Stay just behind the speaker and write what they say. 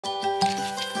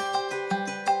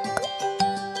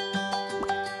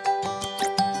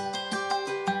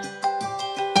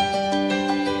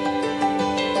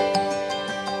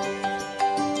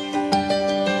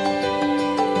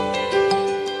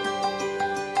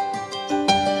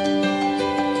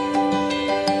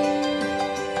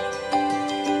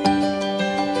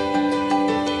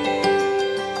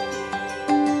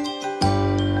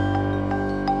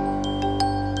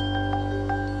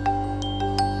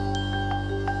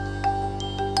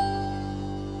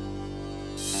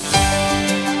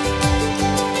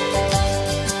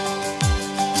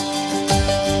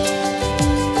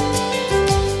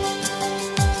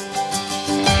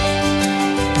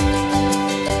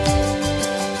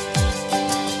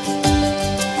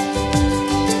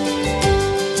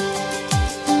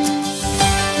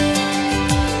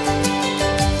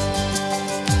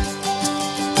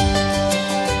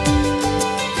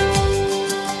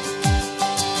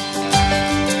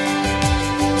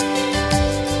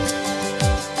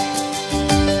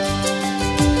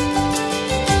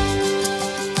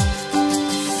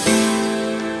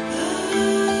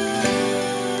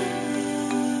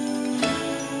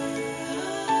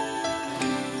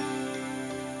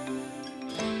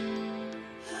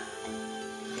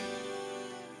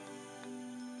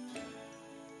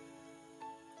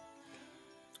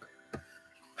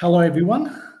Hello,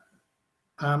 everyone.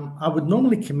 I would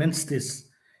normally commence this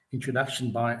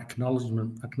introduction by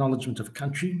acknowledgement of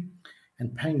country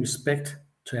and paying respect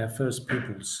to our First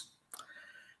Peoples.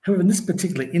 However, in this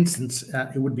particular instance,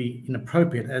 it would be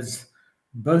inappropriate as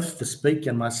both the speaker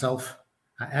and myself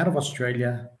are out of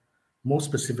Australia. More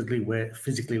specifically, we're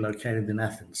physically located in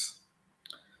Athens.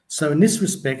 So in this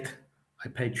respect, I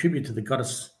pay tribute to the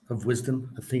goddess of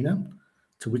wisdom, Athena,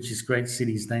 to which this great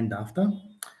city is named after,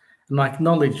 and I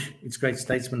acknowledge its great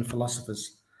statesmen and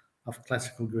philosophers of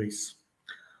classical Greece.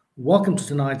 Welcome to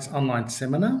tonight's online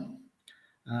seminar.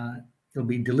 It'll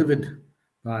be delivered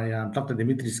by Dr.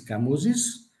 Dimitris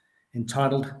Kamouzis,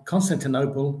 entitled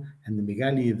Constantinople and the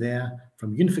Megali Idea,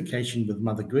 from unification with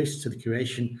Mother Greece to the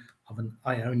creation of an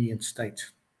Ionian state.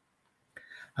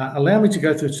 Allow me to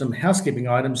go through some housekeeping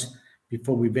items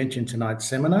before we venture into tonight's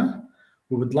seminar.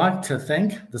 We would like to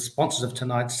thank the sponsors of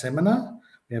tonight's seminar.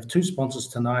 We have two sponsors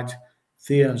tonight,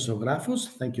 Theo Zographos,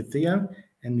 thank you Theo,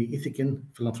 and the Ethnic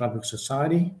Philanthropic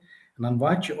Society. And I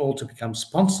invite you all to become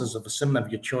sponsors of a seminar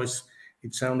of your choice.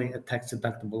 It's only a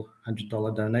tax-deductible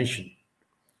 $100 donation.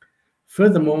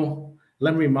 Furthermore,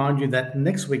 let me remind you that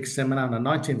next week's seminar on the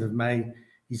 19th of May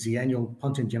is the annual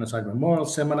Pontian Genocide Memorial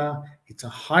Seminar. It's a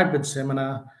hybrid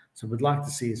seminar, so we'd like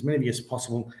to see as many of you as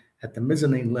possible at the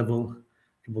mezzanine level.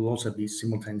 It will also be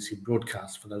simultaneously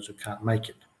broadcast for those who can't make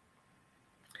it.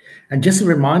 And just a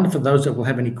reminder for those that will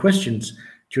have any questions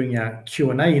during our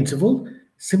Q&A interval,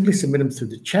 simply submit them through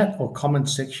the chat or comment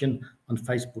section on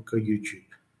Facebook or YouTube.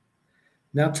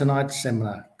 Now tonight's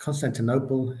seminar,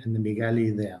 Constantinople and the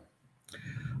Megali Idea.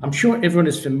 I'm sure everyone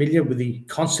is familiar with the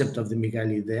concept of the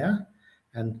Megali Idea,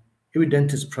 an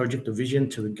irredentist project or vision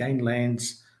to regain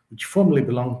lands which formerly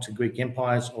belonged to Greek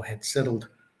empires or had settled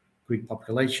Greek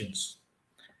populations.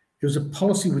 It was a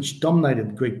policy which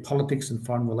dominated Greek politics and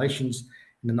foreign relations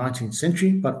in the 19th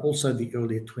century, but also the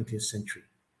earlier 20th century.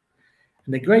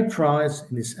 And the great prize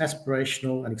in this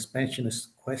aspirational and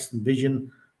expansionist quest and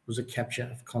vision was the capture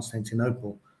of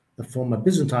Constantinople, the former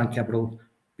Byzantine capital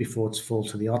before its fall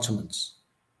to the Ottomans.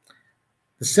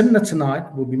 The seminar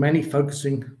tonight will be mainly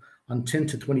focusing on 10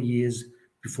 to 20 years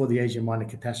before the Asia Minor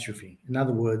Catastrophe, in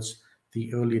other words,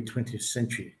 the earlier 20th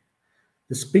century.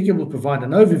 The speaker will provide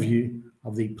an overview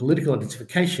of the political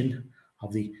identification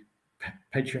of the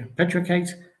Patriarchate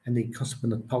and the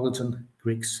Constantinopolitan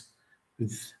Greeks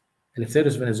with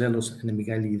Eleftherios Venizelos and the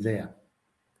Megali Idea.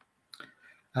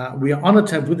 We are honored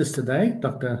to have with us today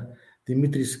Dr.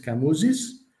 Dimitris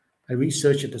Kamouzis, a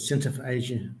researcher at the Center for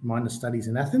Asia Minor Studies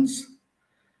in Athens.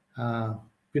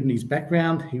 Given his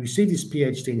background, he received his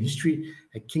PhD in history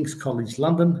at King's College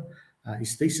London.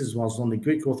 His thesis was on the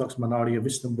Greek Orthodox minority of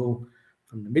Istanbul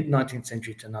from the mid-19th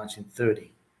century to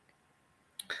 1930.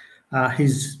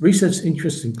 His research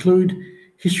interests include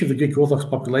history of the Greek Orthodox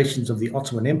populations of the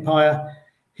Ottoman Empire,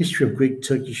 history of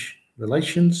Greek-Turkish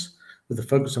relations with a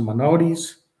focus on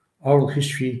minorities, oral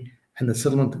history, and the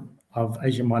settlement of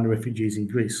Asian Minor refugees in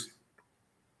Greece.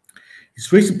 His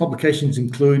recent publications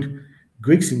include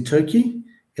Greeks in Turkey,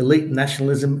 Elite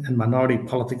Nationalism and Minority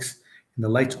Politics in the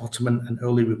Late Ottoman and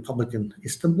Early Republican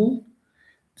Istanbul.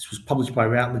 This was published by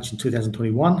Routledge in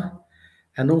 2021.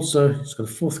 And also, it's got a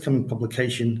forthcoming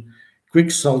publication, Greek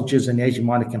Soldiers and the Asia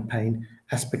Minor Campaign,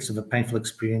 Aspects of a Painful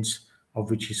Experience, of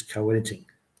which he's co-editing.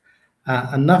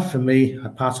 Enough for me. I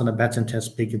pass on the baton to our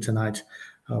speaker tonight.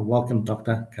 Welcome,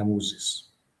 Dr. Kamouzis.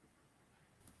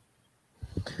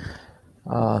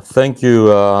 Thank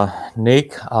you,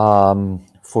 Nick,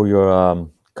 for your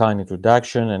kind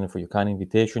introduction and for your kind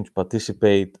invitation to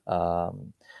participate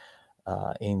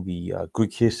in the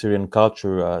Greek history and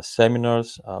culture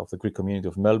seminars of the Greek community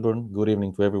of Melbourne. Good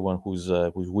evening to everyone who's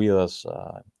with us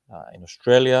in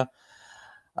Australia.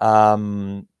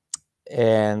 And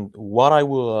what I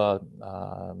will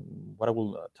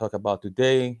talk about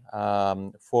today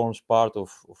forms part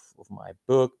of my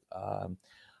book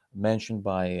mentioned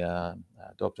by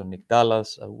Dr. Nick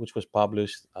Dallas, which was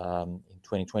published in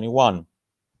 2021.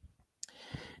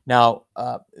 Now,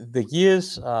 the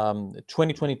years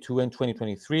 2022 and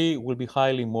 2023 will be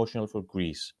highly emotional for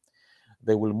Greece.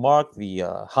 They will mark the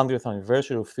 100th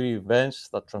anniversary of three events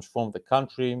that transformed the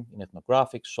country in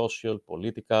ethnographic, social,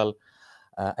 political,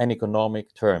 and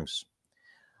economic terms.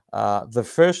 The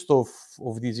first of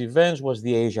these events was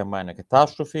the Asia Minor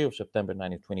Catastrophe of September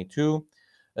 1922,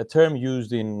 a term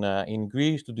used in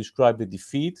Greece to describe the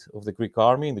defeat of the Greek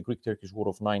army in the Greek-Turkish War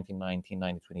of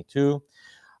 1919-1922,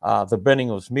 the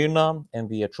burning of Smyrna, and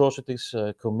the atrocities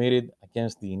committed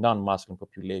against the non-Muslim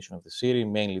population of the city,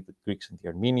 mainly the Greeks and the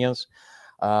Armenians,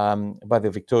 by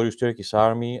the victorious Turkish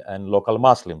army and local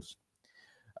Muslims.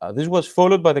 This was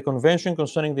followed by the Convention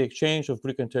concerning the exchange of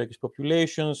Greek and Turkish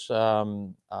populations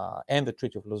and the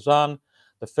Treaty of Lausanne.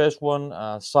 The first one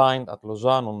signed at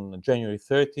Lausanne on January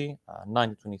 30,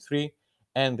 1923,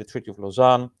 and the Treaty of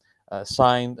Lausanne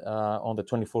signed on the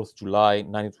 24th July,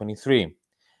 1923.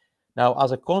 Now,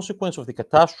 as a consequence of the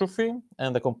catastrophe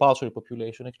and the compulsory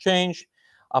population exchange,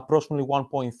 approximately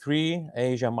 1.3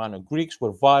 Asia Minor Greeks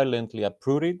were violently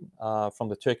uprooted from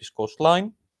the Turkish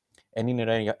coastline and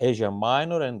in Asia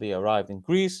Minor, and they arrived in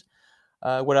Greece,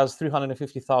 whereas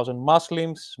 350,000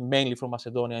 Muslims, mainly from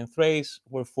Macedonia and Thrace,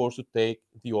 were forced to take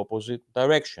the opposite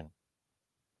direction.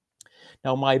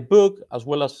 Now, my book, as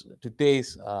well as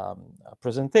today's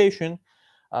presentation,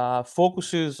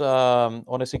 focuses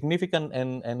on a significant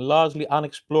and largely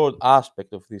unexplored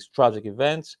aspect of these tragic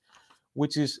events,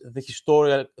 which is the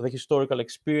historical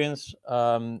experience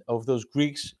of those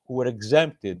Greeks who were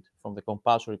exempted from the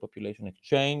compulsory population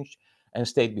exchange and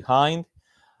stayed behind,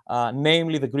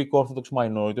 namely the Greek Orthodox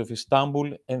minority of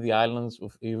Istanbul and the islands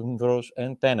of Mudros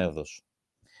and Tenedos.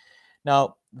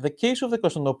 Now, the case of the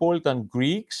Constantinopolitan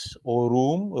Greeks, or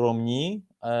Romni,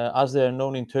 as they are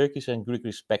known in Turkish and Greek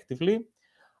respectively,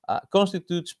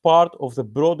 constitutes part of the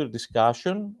broader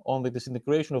discussion on the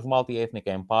disintegration of multi-ethnic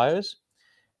empires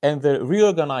and the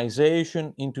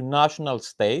reorganization into national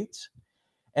states,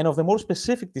 and of the more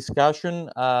specific discussion,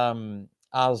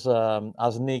 as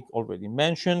Nick already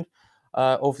mentioned,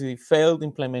 of the failed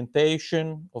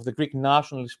implementation of the Greek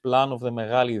nationalist plan of the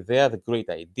Megali Idea, the Great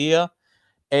Idea,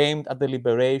 aimed at the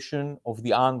liberation of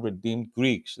the unredeemed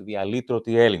Greeks, the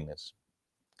alitroti Hellenes.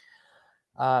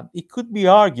 It could be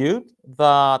argued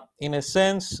that, in a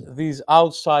sense, these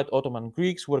outside Ottoman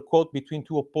Greeks were caught between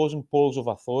two opposing poles of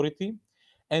authority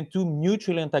and two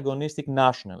mutually antagonistic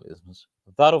nationalisms,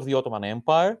 that of the Ottoman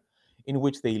Empire, in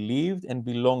which they lived and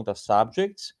belonged as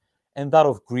subjects, and that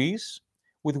of Greece,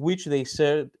 with which they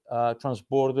shared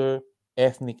transborder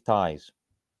ethnic ties.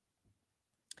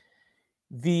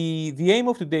 The aim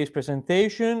of today's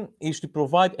presentation is to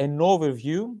provide an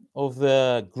overview of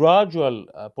the gradual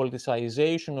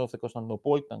politicization of the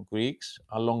Constantinopolitan Greeks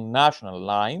along national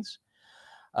lines,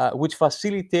 which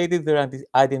facilitated their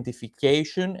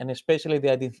identification, and especially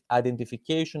the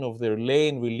identification of their lay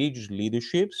and religious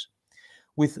leaderships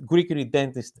with Greek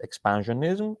irredentist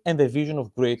expansionism and the vision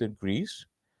of Greater Greece,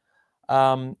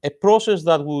 a process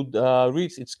that would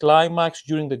reach its climax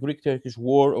during the Greek-Turkish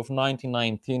War of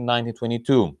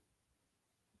 1919-1922.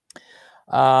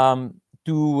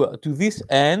 To this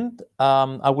end,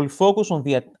 I will focus on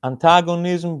the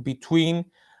antagonism between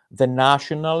the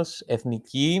nationals,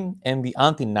 ethniki, and the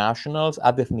anti-nationals,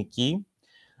 adethniki,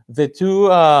 the two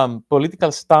political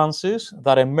stances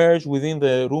that emerged within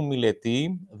the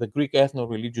Roumileti, the Greek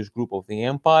ethno-religious group of the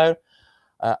empire,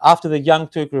 after the Young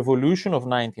Turk Revolution of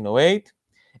 1908,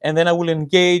 and then I will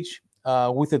engage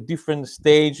with the different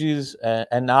stages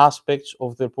and aspects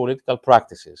of their political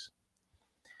practices.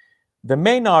 The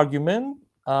main argument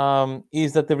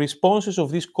is that the responses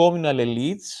of these communal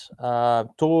elites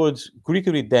towards Greek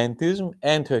irredentism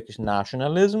and Turkish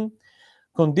nationalism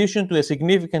conditioned to a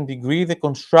significant degree the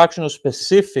construction of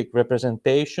specific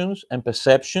representations and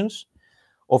perceptions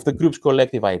of the group's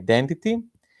collective identity,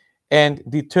 and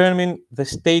determine the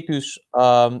status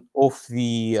of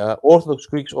the Orthodox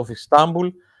Greeks of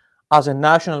Istanbul as a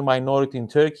national minority in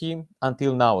Turkey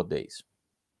until nowadays.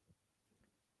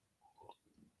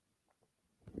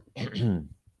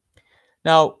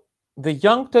 Now, the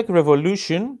Young Turk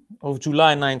Revolution of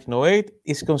July 1908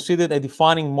 is considered a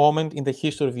defining moment in the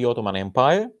history of the Ottoman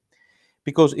Empire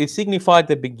because it signified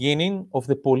the beginning of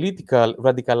the political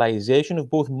radicalization of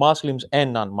both Muslims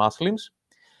and non-Muslims,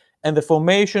 and the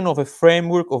formation of a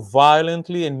framework of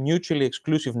violently and mutually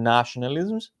exclusive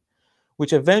nationalisms,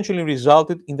 which eventually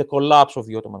resulted in the collapse of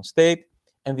the Ottoman state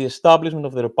and the establishment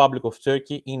of the Republic of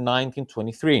Turkey in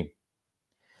 1923.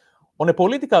 On a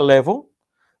political level,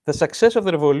 the success of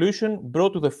the revolution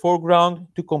brought to the foreground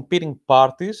two competing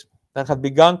parties that had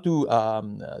begun to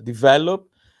develop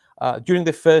during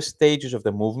the first stages of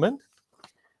the movement,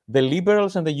 the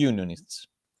liberals and the unionists.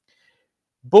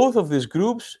 Both of these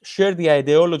groups shared the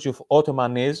ideology of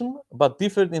Ottomanism, but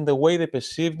differed in the way they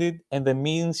perceived it and the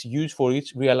means used for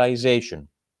its realization.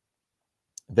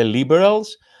 The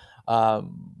liberals,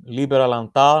 Liberal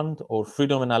Entente or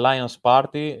Freedom and Alliance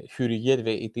Party, Hürriyet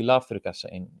ve İtilaf Fırkası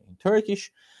in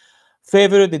Turkish,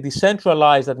 favored the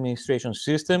decentralized administration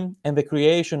system and the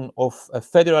creation of a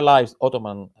federalized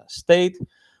Ottoman state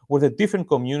where the different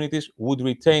communities would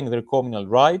retain their communal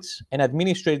rights and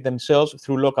administrate themselves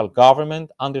through local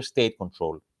government under state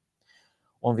control.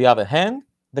 On the other hand,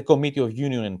 the Committee of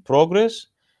Union and Progress,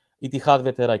 İttihat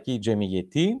ve Terakki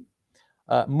Cemiyeti,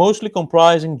 mostly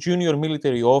comprising junior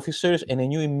military officers and a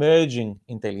new emerging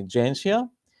intelligentsia,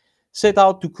 set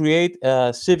out to create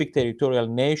a civic territorial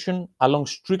nation along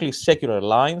strictly secular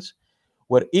lines,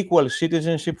 where equal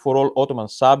citizenship for all Ottoman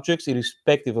subjects,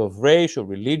 irrespective of race or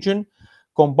religion,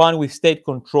 combined with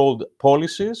state-controlled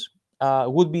policies,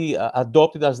 would be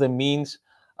adopted as the means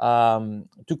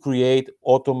to create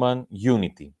Ottoman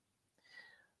unity.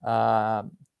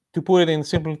 To put it in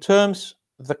simple terms,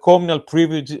 the communal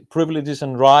privileges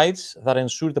and rights that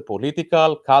ensure the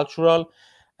political, cultural,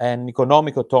 and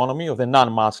economic autonomy of the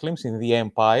non-Muslims in the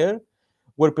empire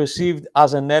were perceived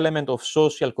as an element of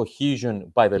social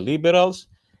cohesion by the liberals,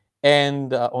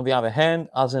 and on the other hand,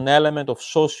 as an element of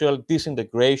social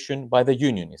disintegration by the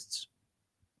unionists.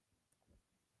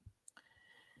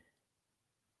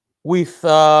 With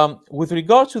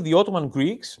regard to the Ottoman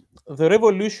Greeks, the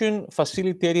revolution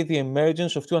facilitated the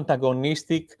emergence of two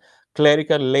antagonistic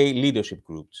clerical lay leadership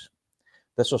groups.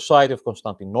 The Society of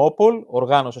Constantinople,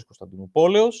 Organosis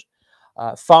Constantinopoleos,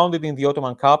 founded in the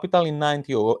Ottoman capital in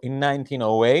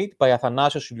 1908 by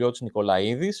Athanasios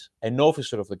Nikolaidis, an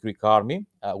officer of the Greek army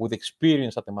with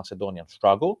experience at the Macedonian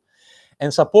struggle,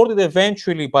 and supported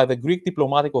eventually by the Greek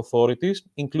diplomatic authorities,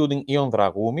 including Ion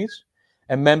Dragoumis,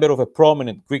 a member of a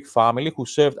prominent Greek family who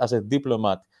served as a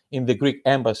diplomat in the Greek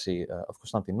embassy of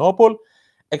Constantinople,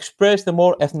 expressed the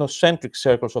more ethnocentric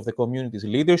circles of the community's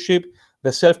leadership,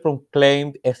 the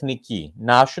self-proclaimed ethniki,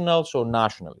 nationals or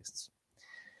nationalists.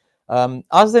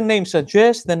 As the name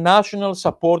suggests, the nationals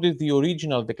supported the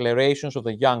original declarations of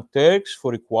the Young Turks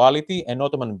for equality and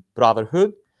Ottoman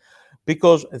brotherhood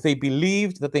because they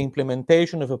believed that the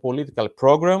implementation of a political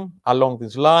program along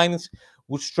these lines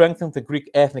would strengthen the Greek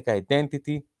ethnic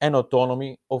identity and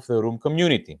autonomy of the Rum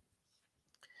community.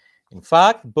 In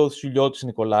fact, both Suliotis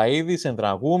Nikolaidis and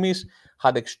Dragoumis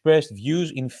had expressed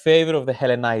views in favor of the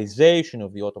Hellenization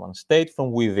of the Ottoman state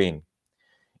from within.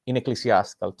 In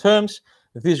ecclesiastical terms,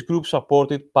 this group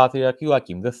supported Patriarch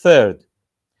Joachim III.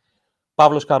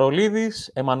 Pavlos Karolidis,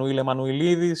 Emmanuil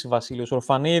Emanuilidis, Vasilios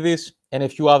Orfanidis, and a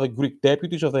few other Greek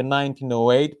deputies of the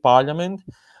 1908 parliament,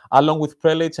 along with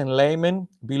prelates and laymen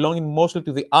belonging mostly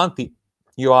to the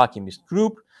anti-Joachimist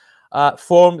group,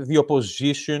 formed the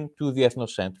opposition to the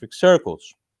ethnocentric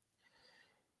circles.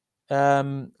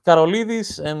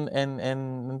 Karolidis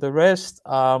and the rest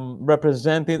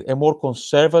represented a more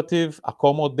conservative,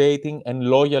 accommodating, and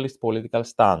loyalist political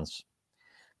stance.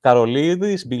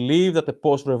 Karolidis believed that the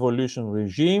post-revolution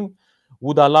regime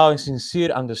would allow a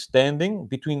sincere understanding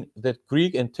between the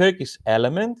Greek and Turkish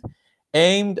element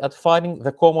aimed at fighting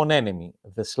the common enemy,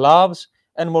 the Slavs,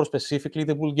 and more specifically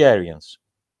the Bulgarians.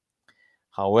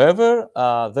 However,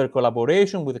 their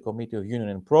collaboration with the Committee of Union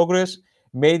and Progress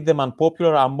made them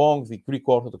unpopular among the Greek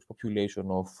Orthodox population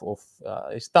of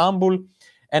Istanbul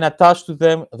and attached to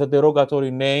them the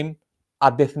derogatory name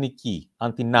adethniki,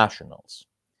 anti-nationals.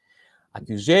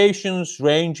 Accusations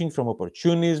ranging from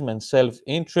opportunism and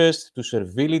self-interest to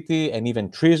servility and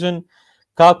even treason,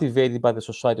 cultivated by the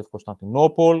Society of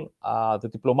Constantinople, the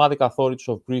diplomatic authorities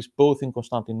of Greece both in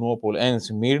Constantinople and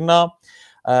Smyrna,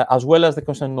 as well as the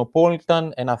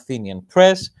Constantinopolitan and Athenian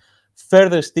press,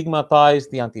 further stigmatized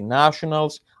the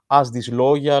anti-nationals as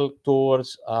disloyal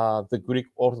towards the Greek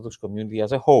Orthodox community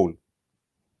as a whole.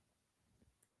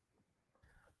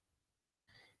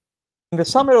 In the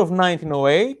summer of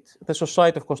 1908, the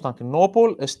Society of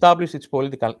Constantinople established its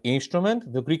political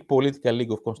instrument, the Greek Political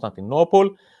League of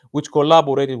Constantinople, which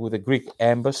collaborated with the Greek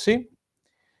embassy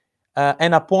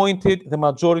and appointed the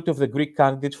majority of the Greek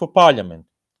candidates for parliament.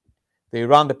 They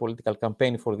ran the political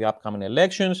campaign for the upcoming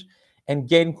elections and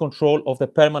gained control of the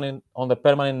permanent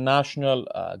National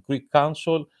Greek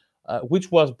Council,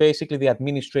 which was basically the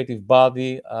administrative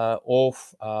body of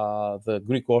the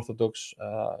Greek Orthodox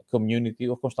community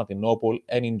of Constantinople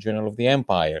and in general of the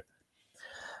empire.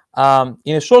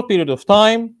 In a short period of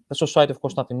time, the Society of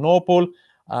Constantinople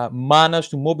managed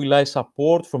to mobilize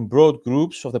support from broad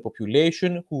groups of the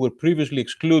population who were previously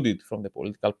excluded from the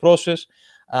political process,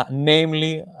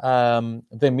 namely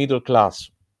the middle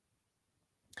class.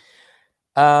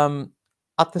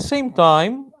 At the same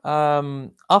time,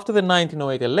 after the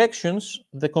 1908 elections,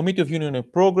 the Committee of Union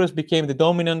and Progress became the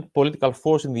dominant political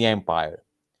force in the empire.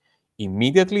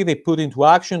 Immediately, they put into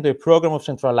action their program of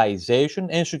centralization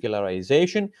and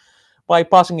secularization by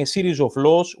passing a series of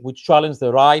laws which challenged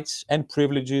the rights and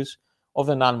privileges of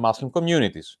the non-Muslim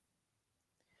communities.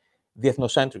 The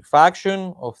ethnocentric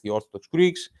faction of the Orthodox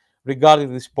Greeks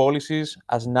regarded these policies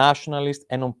as nationalist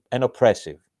and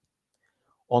oppressive.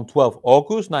 On 12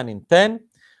 August 1910,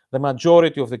 the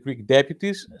majority of the Greek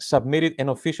deputies submitted an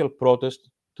official protest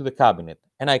to the cabinet,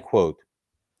 and I quote,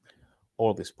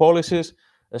 "All these policies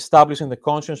establishing the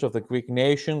conscience of the Greek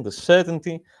nation the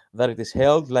certainty that it is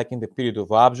held, like in the period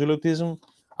of absolutism,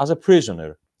 as a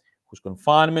prisoner, whose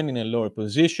confinement in a lower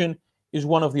position is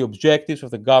one of the objectives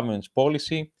of the government's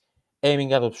policy,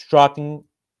 aiming at obstructing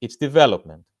its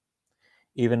development.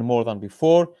 Even more than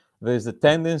before, there is the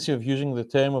tendency of using the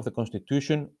term of the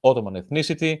constitution, Ottoman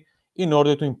ethnicity, in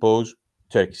order to impose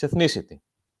Turkish ethnicity.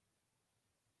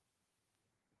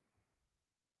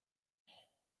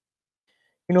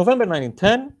 In November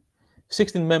 1910,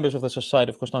 16 members of the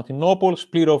Society of Constantinople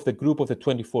split off the group of the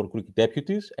 24 Greek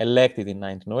deputies elected in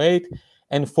 1908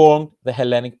 and formed the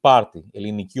Hellenic Party,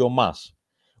 Elliniki Omas,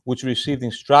 which received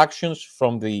instructions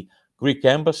from the Greek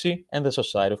Embassy and the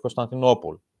Society of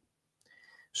Constantinople.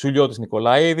 Suliotis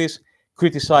Nikolaidis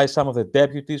criticized some of the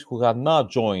deputies who had not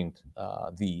joined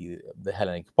the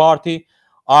Hellenic Party,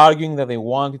 arguing that they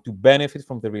wanted to benefit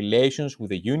from the relations with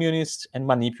the Unionists and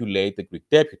manipulate the Greek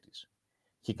deputies.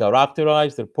 He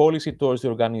characterized their policy towards the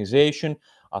organization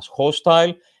as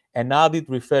hostile and added,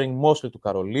 referring mostly to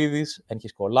Karolidis and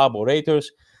his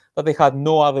collaborators, that they had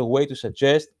no other way to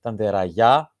suggest than the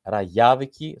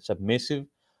Rayadiki, submissive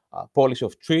policy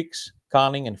of tricks,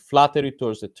 cunning, and flattery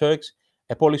towards the Turks,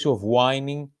 a policy of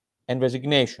whining and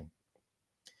resignation.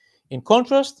 In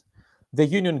contrast, the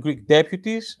Union Greek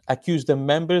deputies accused the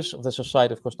members of the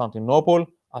Society of Constantinople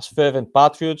as fervent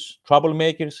patriots,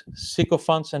 troublemakers,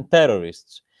 sycophants, and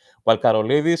terrorists, while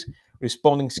Karolidis,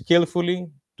 responding skillfully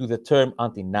to the term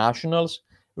anti-nationals,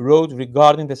 wrote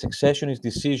regarding the successionist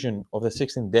decision of the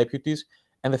 16 deputies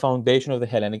and the foundation of the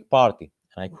Hellenic Party,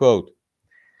 and I quote,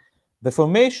 "The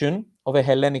formation of a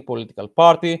Hellenic political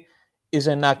party is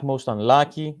an act most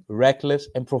unlucky, reckless,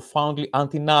 and profoundly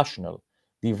anti-national,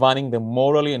 dividing the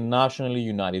morally and nationally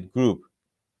united group.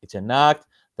 It's an act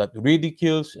that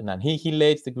ridicules and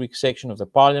annihilates the Greek section of the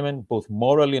parliament, both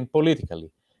morally and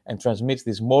politically, and transmits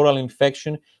this moral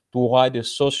infection to a wider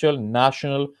social,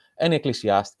 national, and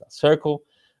ecclesiastical circle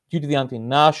due to the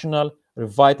anti-national,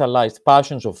 revitalized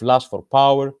passions of lust for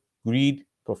power, greed,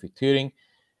 profiteering,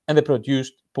 and the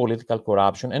produced political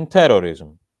corruption and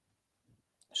terrorism."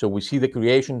 So we see the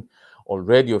creation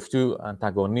already of two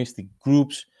antagonistic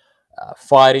groups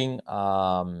fighting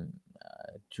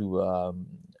to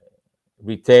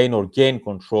retain or gain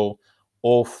control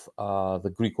of the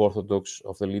Greek Orthodox,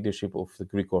 of the leadership of the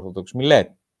Greek Orthodox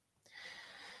millet.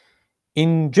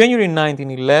 In January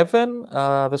 1911,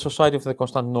 the Society of the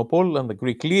Constantinople and the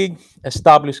Greek League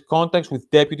established contacts with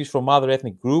deputies from other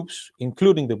ethnic groups,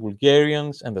 including the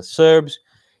Bulgarians and the Serbs,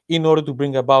 in order to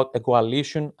bring about a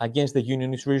coalition against the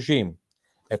Unionist regime,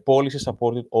 a policy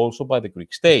supported also by the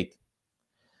Greek state.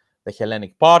 The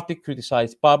Hellenic Party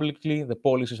criticized publicly the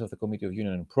policies of the Committee of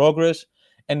Union and Progress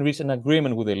and reached an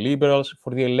agreement with the liberals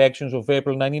for the elections of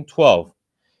April 1912,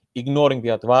 ignoring the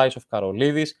advice of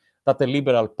Karolidis that the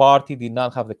Liberal Party did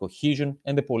not have the cohesion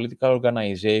and the political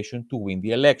organization to win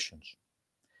the elections.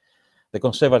 The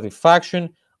conservative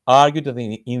faction argued that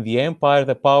in the empire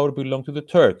the power belonged to the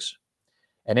Turks,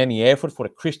 and any effort for a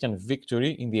Christian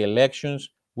victory in the elections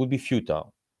would be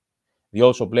futile. They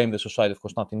also blamed the Society of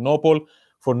Constantinople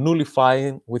for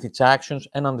nullifying with its actions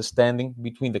and understanding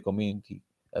between the Committee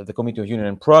of Union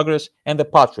and Progress and the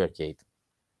Patriarchate.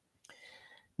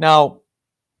 Now,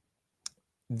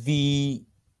 the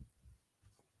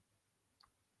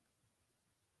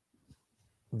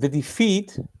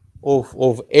defeat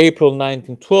of April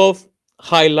 1912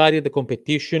 highlighted the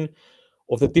competition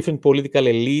of the different political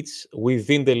elites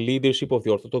within the leadership of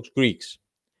the Orthodox Greeks.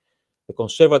 The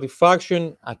conservative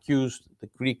faction accused the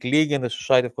Greek League and the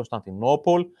Society of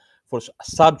Constantinople for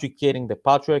subjugating the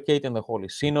Patriarchate and the Holy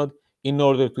Synod in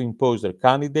order to impose their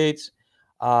candidates,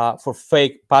 for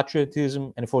fake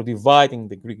patriotism, and for dividing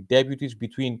the Greek deputies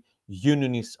between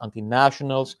Unionist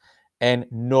anti-nationals and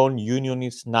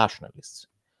non-Unionist nationalists.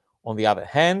 On the other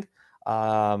hand,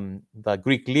 the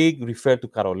Greek League referred to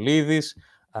Karolidis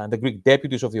and the Greek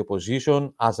deputies of the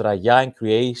opposition as Raya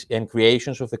and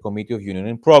creations of the Committee of Union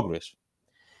and Progress.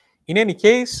 In any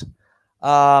case,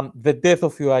 the death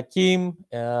of Joachim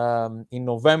in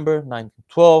November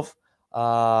 1912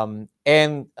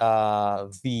 and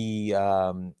the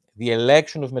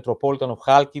election of Metropolitan of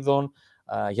Chalkidon,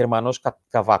 Germanos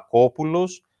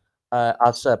Kavakopoulos,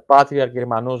 as Patriarch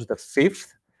Germanos V,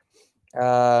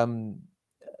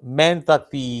 meant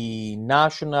that the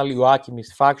national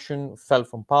Joachimist faction fell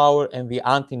from power and the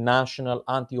anti-national,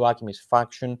 anti-Joachimist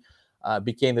faction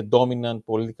became the dominant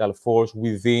political force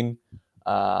within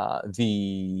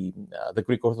the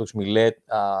Greek Orthodox millet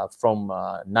from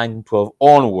 1912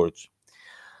 onwards.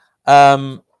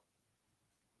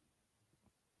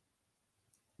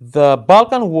 The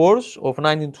Balkan Wars of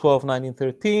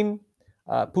 1912-1913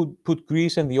 put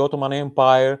Greece and the Ottoman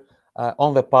Empire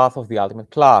on the path of the ultimate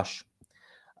clash.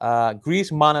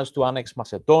 Greece managed to annex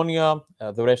Macedonia,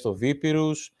 the rest of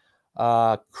Epirus,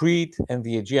 Crete and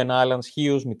the Aegean Islands,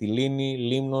 Chios, Mytilene,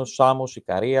 Limnos, Samos,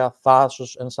 Ikaria,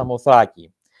 Thasos, and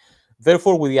Samothraki.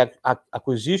 Therefore, with the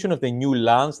acquisition of the new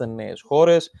lands, the Nees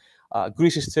Chores,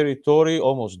 Greece's territory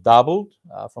almost doubled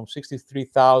from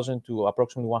 63,000 to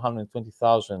approximately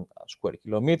 120,000 square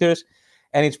kilometers,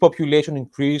 and its population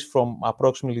increased from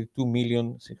approximately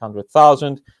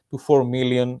 2,600,000 to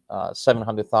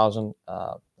 4,700,000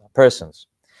 persons.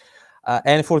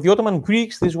 And for the Ottoman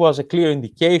Greeks, this was a clear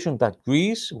indication that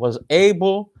Greece was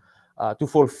able to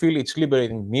fulfill its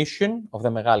liberating mission of the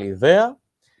Megali Idea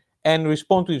and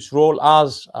respond to its role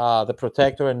as the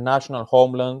protector and national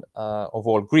homeland of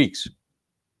all Greeks.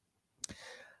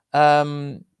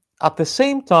 At the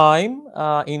same time,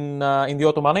 in the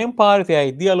Ottoman Empire, the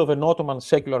ideal of an Ottoman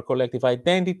secular collective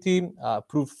identity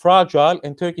proved fragile,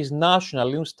 and Turkey's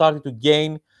nationalism started to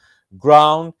gain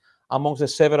ground amongst the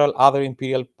several other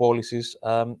imperial policies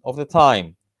of the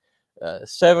time.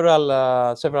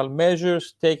 Several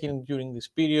measures taken during this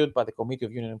period by the Committee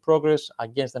of Union and Progress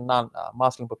against the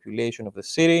non-Muslim population of the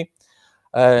city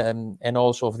and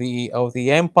also of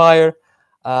the empire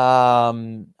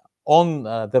on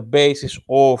the basis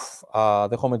of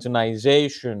the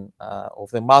homogenization of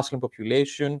the Muslim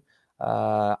population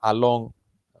along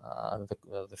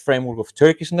the framework of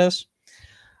Turkishness.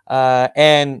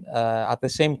 And at the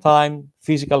same time,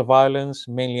 physical violence,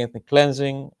 mainly ethnic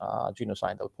cleansing,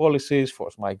 genocidal policies,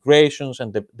 forced migrations,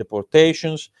 and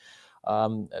deportations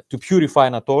to purify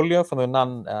Anatolia from the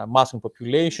non-Muslim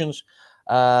populations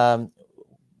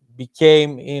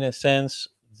became, in a sense,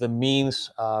 the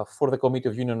means for the Committee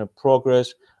of Union and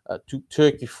Progress to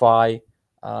Turkify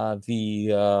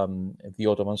the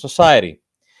Ottoman society.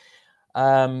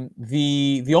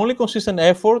 The only consistent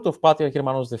effort of Patriarch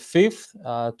Germanos V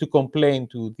to complain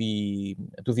to the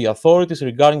authorities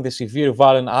regarding the severe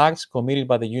violent acts committed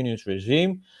by the Unionist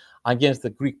regime against the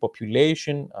Greek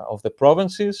population of the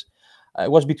provinces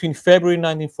was between February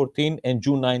 1914 and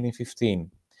June 1915.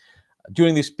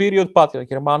 During this period, Patriarch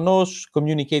Germanos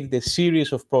communicated a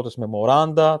series of protest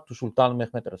memoranda to Sultan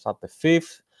Mehmed Resat V,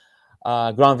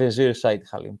 Grand Vizier Said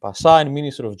Halim Pasha, and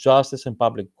Minister of Justice and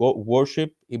Public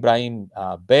Worship Ibrahim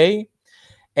Bey.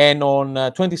 And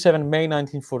on 27 May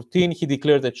 1914, he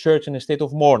declared the church in a state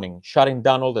of mourning, shutting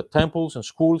down all the temples and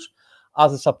schools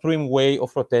as the supreme way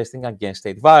of protesting against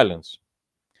state violence.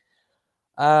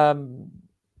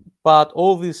 But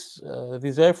all these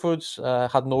efforts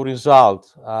had no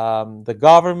result. The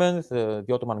government, the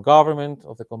Ottoman government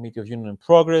of the Committee of Union and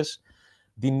Progress,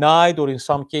 denied or in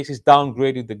some cases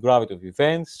downgraded the gravity of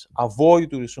events,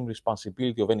 avoided to assume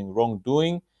responsibility of any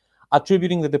wrongdoing,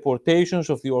 attributing the deportations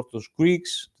of the Orthodox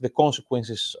Greeks to the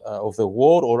consequences of the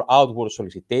war or outward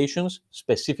solicitations,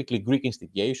 specifically Greek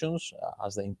instigations,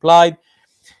 as they implied,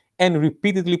 and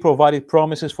repeatedly provided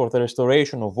promises for the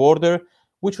restoration of order,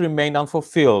 which remained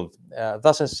unfulfilled,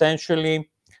 thus essentially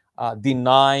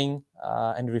denying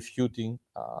and refuting,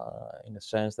 in a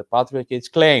sense, the Patriarchate's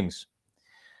claims.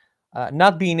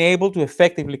 Not being able to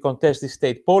effectively contest these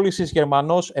state policies,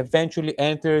 Germanos eventually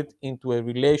entered into a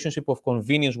relationship of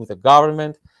convenience with the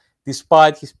government,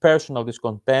 despite his personal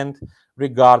discontent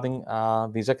regarding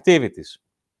these activities.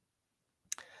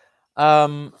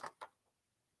 Now,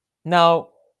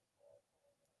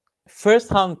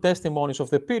 first-hand testimonies of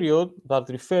the period that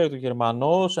refer to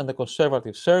Germanos and the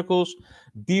conservative circles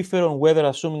differ on whether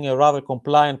assuming a rather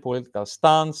compliant political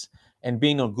stance and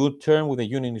being on good terms with the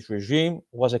Unionist regime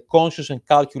was a conscious and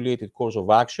calculated course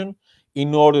of action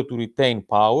in order to retain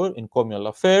power in communal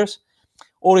affairs,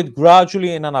 or it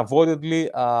gradually and unavoidably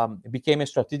became a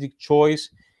strategic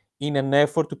choice in an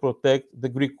effort to protect the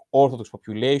Greek Orthodox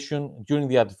population during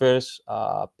the adverse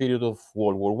period of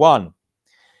World War I.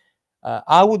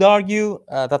 I would argue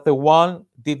that the one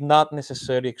did not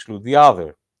necessarily exclude the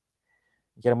other.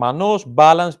 Germanos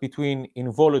balanced between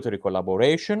involuntary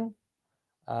collaboration,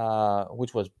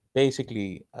 which was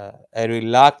basically a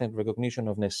reluctant recognition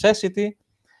of necessity,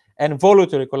 and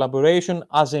voluntary collaboration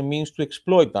as a means to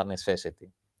exploit that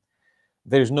necessity.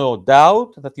 There is no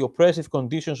doubt that the oppressive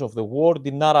conditions of the war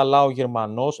did not allow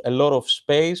Germanos a lot of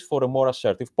space for a more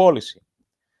assertive policy.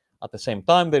 At the same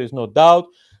time, there is no doubt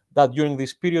that during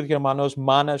this period, Germanos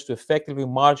managed to effectively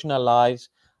marginalize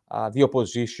the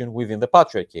opposition within the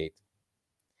Patriarchate.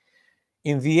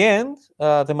 In the end,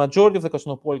 the majority of the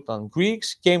Constantinopolitan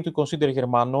Greeks came to consider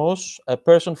Germanos a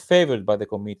person favored by the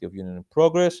Committee of Union and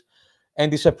Progress and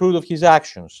disapproved of his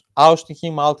actions, ousting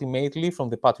him ultimately from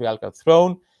the patriarchal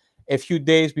throne a few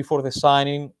days before the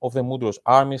signing of the Mudros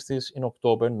armistice in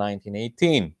October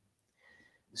 1918.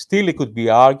 Still, it could be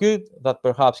argued that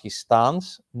perhaps his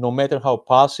stance, no matter how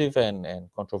passive and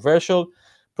controversial,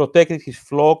 protected his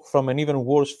flock from an even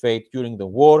worse fate during the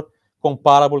war,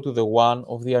 comparable to the one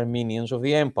of the Armenians of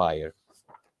the empire.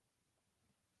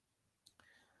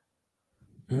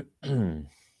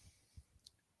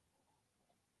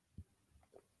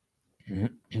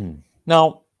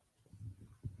 Now,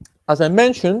 as I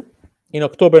mentioned, in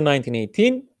October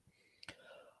 1918,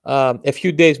 a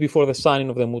few days before the signing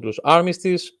of the Mudros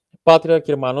armistice, Patriarch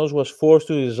Kermanos was forced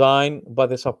to resign by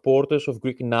the supporters of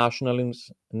Greek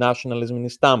nationalism in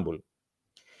Istanbul.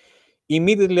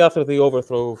 Immediately after the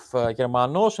overthrow of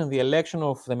Kermanos and the election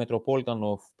of the Metropolitan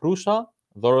of Prusa,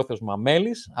 Dorotheos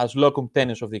Mamelis, as locum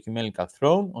tenens of the Ecumenical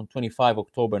throne on 25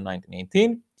 October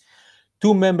 1918,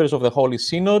 two members of the Holy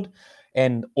Synod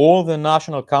and all the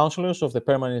national councillors of the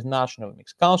Permanent National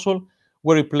Mixed Council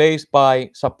were replaced by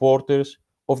supporters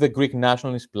of the Greek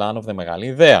nationalist plan of the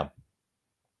Megali Idea.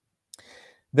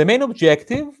 The main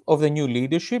objective of the new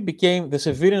leadership became the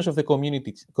severance of the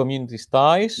community's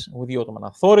ties with the Ottoman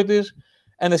authorities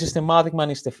and the systematic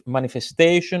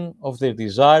manifestation of their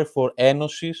desire for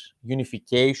enosis,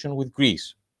 unification with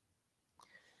Greece.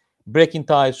 Breaking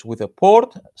ties with the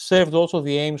Porte served also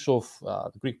the aims of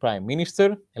the Greek Prime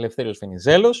Minister, Eleftherios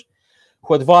Venizelos,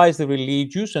 who advised the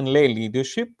religious and lay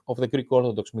leadership of the Greek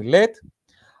Orthodox millet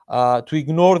to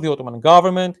ignore the Ottoman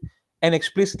government and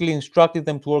explicitly instructed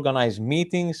them to organize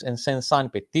meetings and send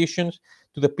signed petitions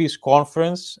to the peace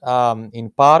conference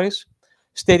in Paris,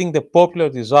 stating the popular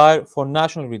desire for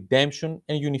national redemption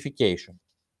and unification.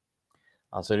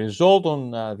 As a result,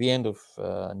 on the end of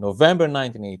November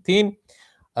 1918,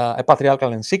 a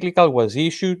patriarchal encyclical was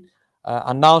issued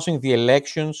announcing the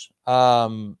elections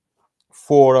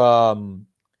for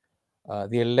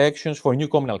new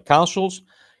communal councils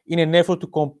in an effort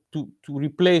to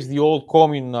replace the old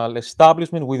communal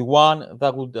establishment with one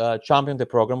that would champion the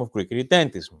program of Greek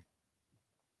irredentism.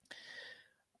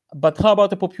 But how about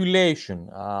the population?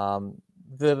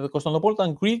 The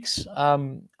Constantinopolitan Greeks,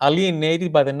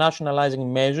 alienated by the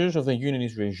nationalizing measures of the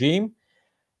Unionist regime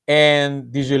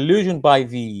and disillusioned by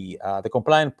the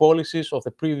compliant policies of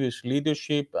the previous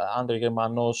leadership under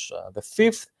Kermanos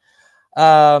V,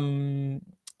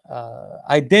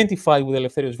 identified with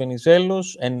Eleftherios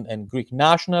Venizelos and Greek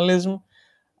nationalism,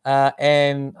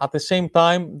 and at the same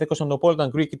time, the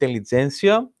Constantinopolitan Greek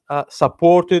intelligentsia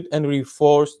supported and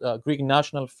reinforced Greek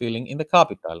national feeling in the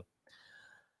capital.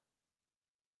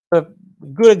 A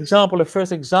good example, a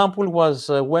first example, was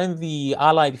when the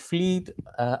Allied fleet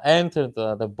entered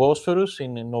the Bosphorus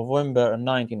in November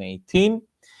 1918,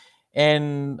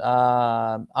 and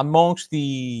amongst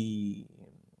the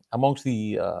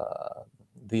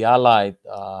Allied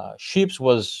ships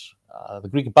was the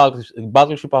Greek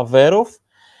battleship Averov,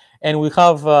 and we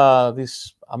have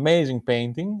this amazing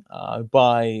painting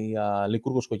by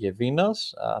Lykurgos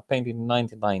Kokevinas, painted in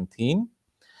 1919,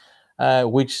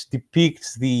 which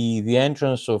depicts the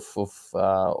entrance of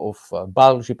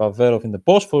battleship Averov in the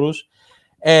Bosphorus,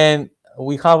 and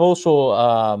we have also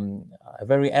a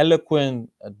very eloquent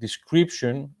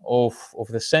description of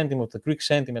the sentiment, of the Greek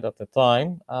sentiment at the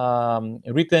time,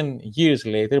 written years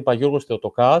later by Yorgos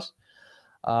Theotokas,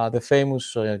 the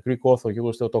famous Greek author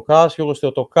Yorgos Theotokas. Yorgos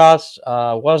Theotokas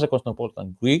was a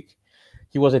Constantinopolitan Greek.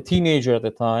 He was a teenager at the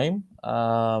time,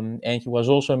 and he was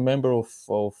also a member of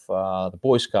the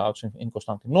Boy Scouts in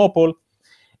Constantinople.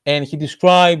 And he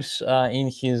describes in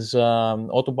his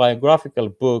autobiographical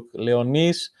book,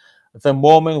 Leonis, the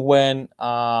moment when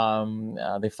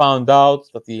they found out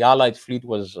that the Allied fleet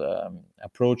was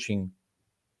approaching,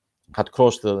 had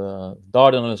crossed the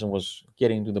Dardanelles and was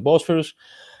getting into the Bosphorus.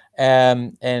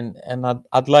 And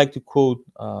I'd like to quote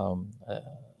a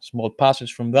small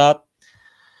passage from that.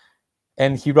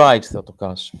 And he writes,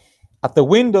 Theotokas, "At the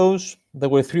windows, there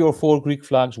were 3 or 4 Greek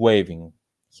flags waving.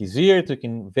 His ear took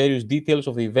in various details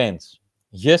of the events.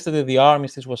 Yesterday, the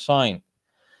armistice was signed.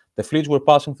 The fleets were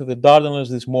passing through the Dardanelles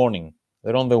this morning.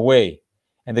 They're on their way,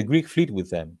 and the Greek fleet with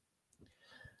them."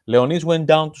 Leonis went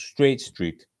down to Straight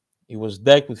Street. It was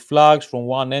decked with flags from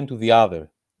one end to the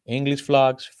other. English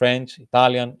flags, French,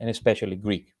 Italian, and especially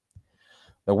Greek.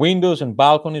 The windows and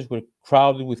balconies were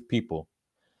crowded with people.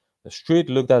 The street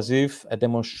looked as if a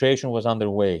demonstration was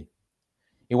underway.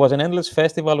 It was an endless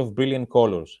festival of brilliant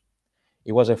colors.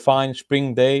 It was a fine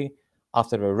spring day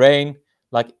after a rain,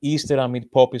 like Easter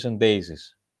amid poppies and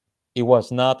daisies. It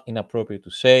was not inappropriate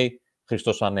to say,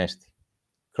 Christos Anesti,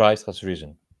 Christ has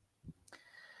risen.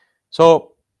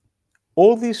 So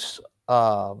all these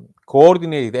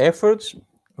coordinated efforts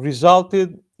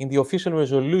resulted in the official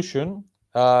resolution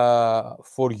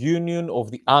for union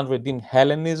of the unredeemed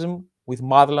Hellenism with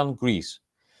motherland Greece,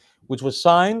 which was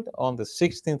signed on the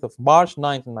 16th of March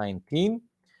 1919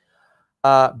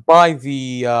 by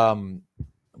the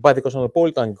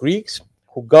Constantinopolitan Greeks,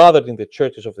 who gathered in the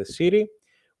churches of the city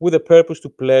with the purpose to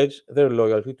pledge their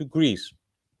loyalty to Greece.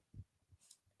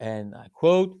 And I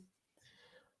quote,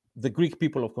 "The Greek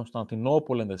people of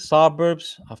Constantinople and the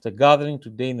suburbs, after gathering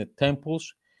today in the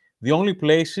temples, the only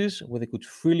places where they could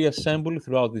freely assemble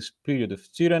throughout this period of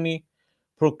tyranny,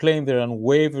 proclaim their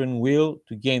unwavering will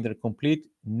to gain their complete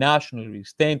national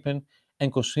restatement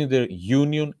and consider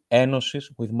union,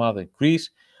 enosis with Mother Greece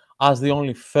as the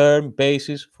only firm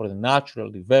basis for the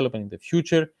natural development in the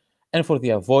future and for the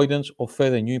avoidance of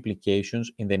further new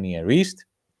implications in the Near East,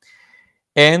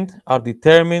 and are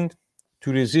determined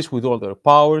to resist with all their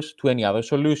powers to any other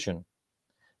solution.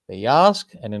 They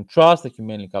ask and entrust the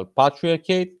Ecumenical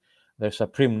Patriarchate, their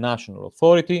supreme national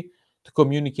authority, to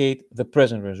communicate the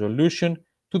present resolution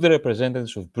to the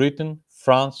representatives of Britain,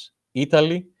 France,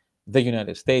 Italy, the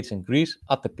United States, and Greece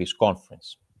at the Peace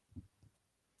Conference."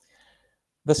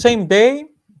 The same day,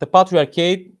 the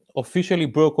Patriarchate officially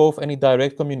broke off any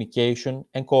direct communication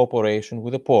and cooperation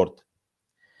with the Porte.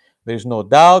 There is no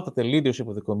doubt that the leadership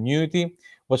of the community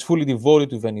was fully devoted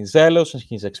to Venizelos and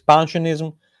his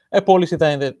expansionism, a policy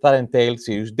that entailed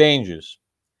serious dangers.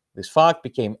 This fact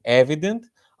became evident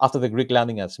after the Greek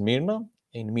landing at Smyrna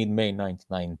in mid-May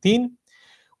 1919,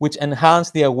 which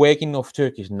enhanced the awakening of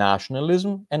Turkish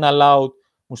nationalism and allowed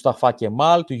Mustafa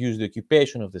Kemal to use the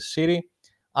occupation of the city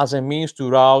as a means to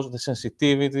rouse the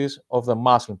sensitivities of the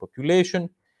Muslim population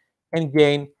and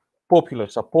gain popular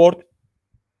support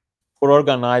for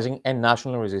organizing a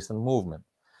national resistance movement.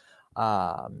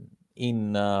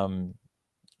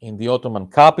 In the Ottoman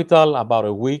capital, about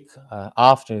a week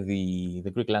after the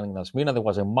Greek landing at Smyrna, there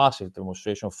was a massive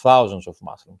demonstration of thousands of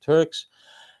Muslim Turks.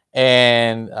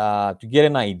 And to get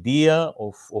an idea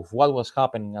of what was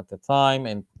happening at the time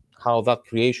and how that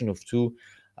creation of two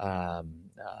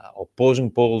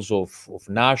opposing poles of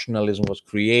nationalism was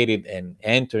created and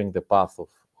entering the path of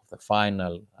the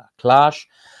final clash,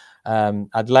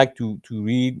 I'd like to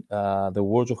read the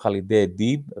words of Halide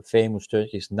Edip, a famous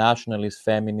Turkish nationalist,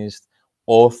 feminist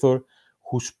author,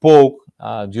 who spoke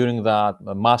during that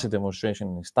massive demonstration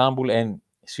in Istanbul, and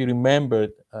she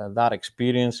remembered that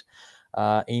experience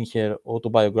in her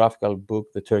autobiographical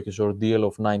book, The Turkish Ordeal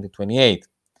of 1928.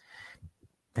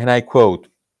 And I quote,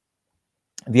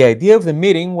 "The idea of the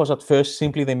meeting was at first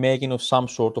simply the making of some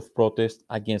sort of protest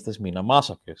against the Smyrna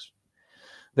massacres.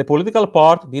 The political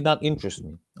part did not interest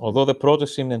me, although the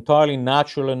protest seemed entirely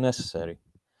natural and necessary.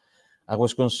 I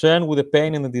was concerned with the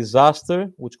pain and the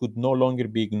disaster which could no longer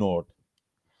be ignored.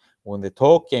 When the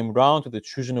talk came round to the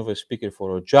choosing of a speaker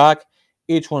for Ocak,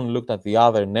 each one looked at the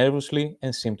other nervously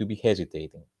and seemed to be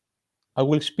hesitating. I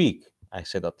will speak, I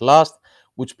said at last,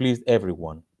 which pleased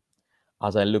everyone.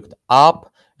 As I looked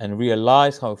up and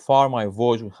realized how far my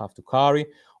voice would have to carry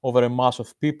over a mass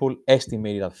of people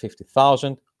estimated at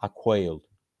 50,000, I quailed.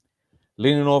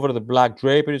 Leaning over the black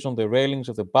draperies on the railings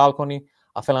of the balcony,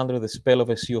 I fell under the spell of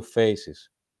a sea of faces.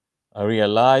 I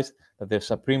realized that their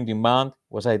supreme demand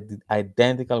was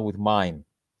identical with mine.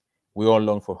 We all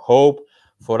longed for hope,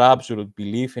 for absolute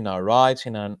belief in our rights,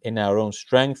 in our own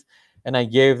strength, and I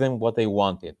gave them what they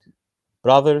wanted.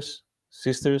 Brothers,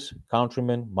 sisters,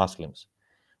 countrymen, Muslims.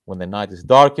 When the night is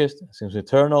darkest, seems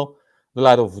eternal, the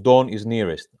light of dawn is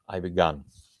nearest, I began."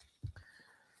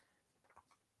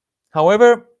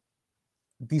 However,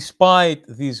 despite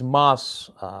these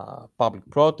mass public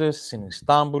protests in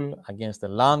Istanbul against the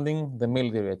landing, the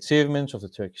military achievements of the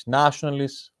Turkish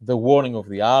nationalists, the warning of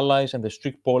the Allies, and the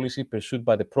strict policy pursued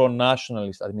by the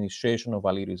pro-nationalist administration of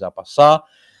Ali Riza Pasha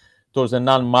towards the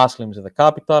non-Muslims in the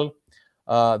capital,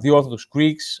 the Orthodox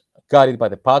Greeks, guided by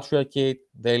the Patriarchate,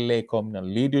 the lay communal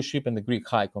leadership, and the Greek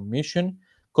High Commission,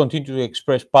 continue to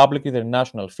express publicly their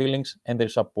national feelings and their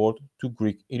support to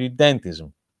Greek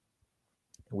irredentism.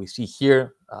 We see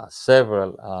here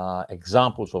several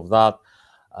examples of that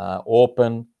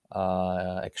open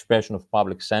expression of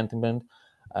public sentiment,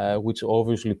 which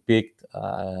obviously peaked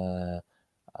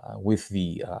with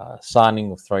the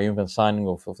triumphant signing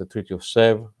of the Treaty of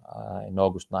Sever in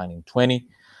August 1920,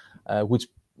 which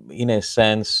in a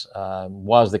sense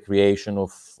was the creation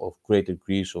of Greater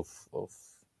Greece, of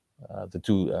the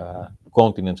two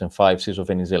continents and 5 seas of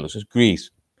Venizelos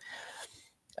Greece.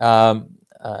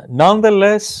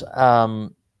 Nonetheless,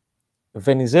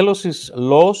 Venizelos'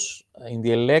 loss in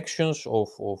the elections of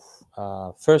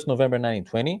 1st November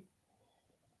 1920,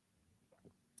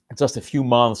 just a few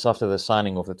months after the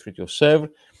signing of the Treaty of Sevres,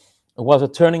 was a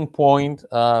turning point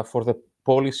for the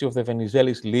policy of the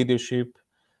Venizelos leadership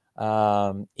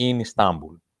in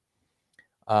Istanbul.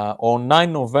 On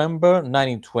 9 November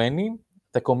 1920,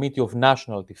 the Committee of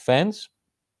National Defense,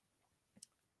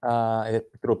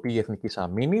 Επιτροπή Εθνικής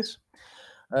Αμήνης,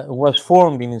 was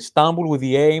formed in Istanbul with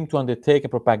the aim to undertake a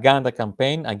propaganda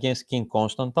campaign against King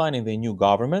Constantine and the new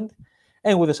government,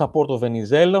 and with the support of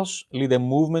Venizelos, lead a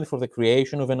movement for the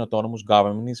creation of an autonomous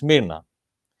government in Smyrna.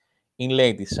 In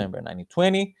late December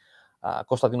 1920,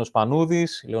 Konstantinos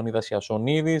Panoudis, Leonidas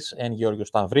Iassonidis, and Georgios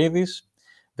Stavridis,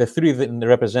 the three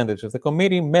representatives of the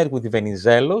committee, met with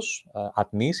Venizelos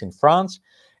at Nice in France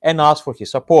and asked for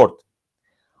his support.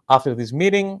 After this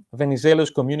meeting,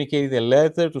 Venizelos communicated a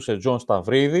letter to Sir John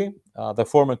Stavridis, the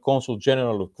former Consul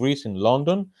General of Greece in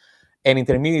London, an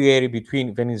intermediary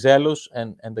between Venizelos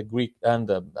and the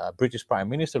British Prime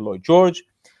Minister Lloyd George,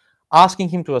 asking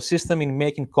him to assist them in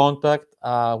making contact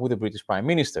with the British Prime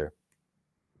Minister.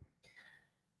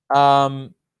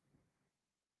 And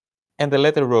the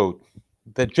letter wrote,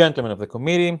 "The gentlemen of the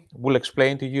committee will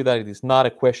explain to you that it is not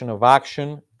a question of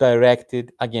action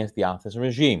directed against the Athens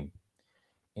regime.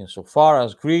 Insofar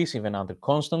as Greece, even under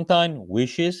Constantine,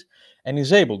 wishes and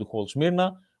is able to hold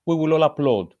Smyrna, we will all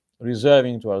applaud,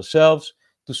 reserving to ourselves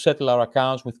to settle our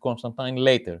accounts with Constantine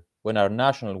later, when our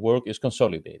national work is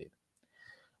consolidated.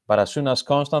 But as soon as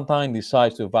Constantine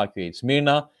decides to evacuate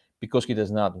Smyrna because he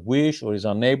does not wish or is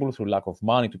unable through lack of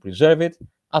money to preserve it,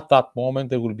 at that moment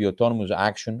there will be autonomous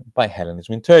action by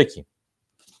Hellenism in Turkey."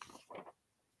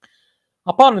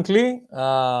 Apparently,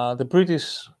 the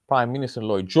British Prime Minister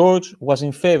Lloyd George was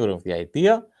in favor of the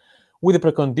idea, with the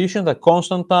precondition that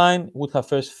Constantine would have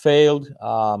first failed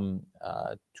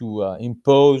to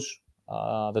impose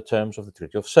the terms of the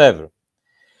Treaty of Sever.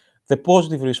 The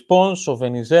positive response of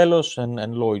Venizelos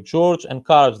and Lloyd George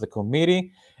encouraged the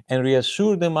committee and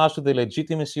reassured them as to the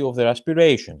legitimacy of their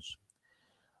aspirations.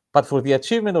 But for the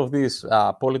achievement of this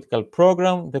political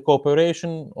program, the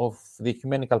cooperation of the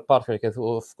Ecumenical Patriarchate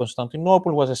of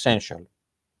Constantinople was essential.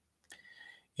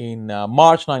 In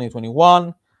March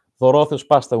 1921, Dorotheos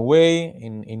passed away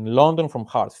in London from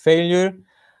heart failure,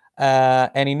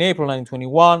 and in April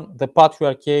 1921, the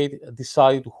Patriarchate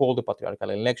decided to hold a patriarchal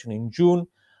election in June,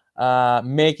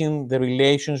 making the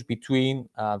relations between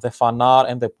the Phanar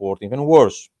and the Porte even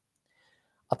worse.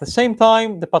 At the same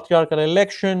time, the patriarchal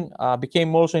election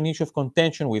became also an issue of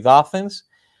contention with Athens,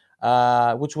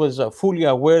 which was fully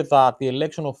aware that the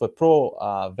election of a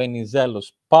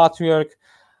pro-Venizelos patriarch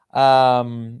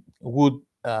would,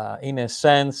 in a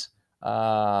sense,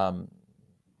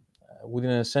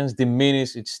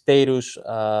 diminish its status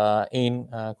in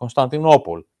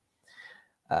Constantinople.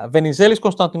 Venizelos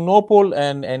Constantinople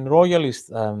and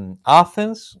royalist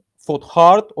Athens fought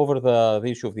hard over the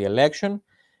issue of the election,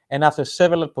 and after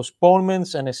several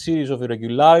postponements and a series of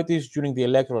irregularities during the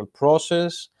electoral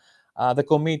process, the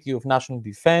Committee of National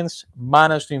Defense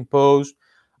managed to impose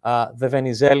the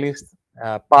Venizelos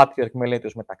Patriarch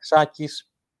Meletos Metaxakis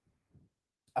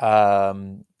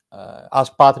as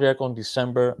Patriarch on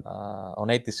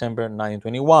 8 December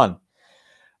 1921.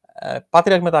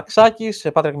 Patriarch Metaxakis,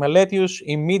 Patriarch Meletios,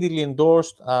 immediately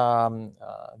endorsed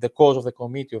the cause of the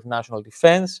Committee of National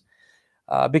Defense,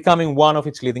 becoming one of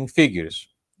its leading figures.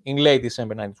 In late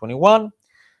December 1921,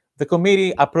 the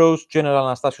committee approached General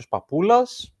Anastasios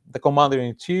Papoulas, the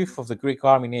commander-in-chief of the Greek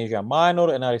army in Asia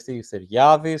Minor, and Aristidis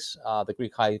Theriadis, the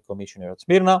Greek High Commissioner at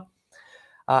Smyrna,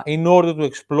 in order to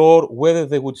explore whether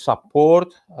they would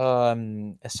support a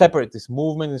separatist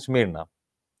movement in Smyrna.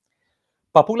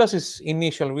 Papoulas'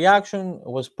 initial reaction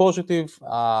was positive,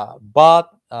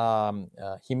 but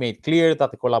he made clear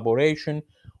that the collaboration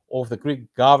of the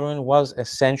Greek government was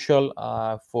essential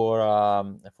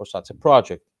for such a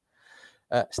project.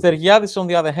 Steriadis, on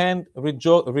the other hand,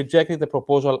 rejected the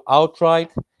proposal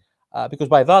outright because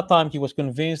by that time he was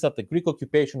convinced that the Greek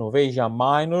occupation of Asia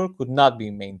Minor could not be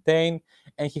maintained,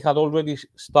 and he had already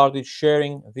started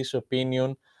sharing this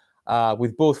opinion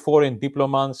with both foreign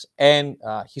diplomats and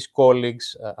his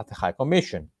colleagues at the High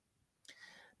Commission.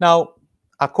 Now,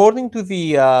 according to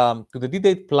the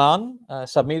detailed plan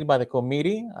submitted by the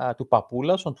committee to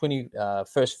Papoulas on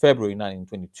 21st February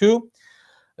 1922,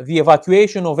 the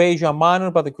evacuation of Asia Minor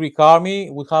by the Greek army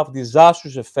would have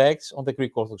disastrous effects on the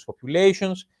Greek Orthodox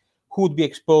populations, who would be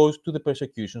exposed to the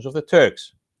persecutions of the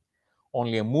Turks.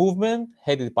 Only a movement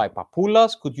headed by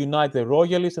Papoulas could unite the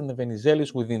royalists and the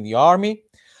Venizelos within the army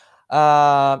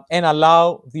and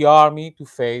allow the army to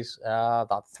face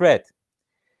that threat.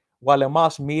 While a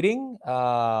mass meeting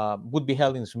would be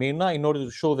held in Smyrna in order to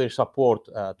show their support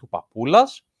to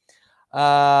Papoulas,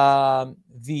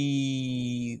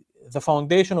 the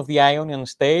foundation of the Ionian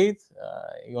state,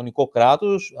 Ionico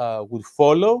Kratos, would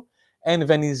follow, and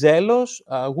Venizelos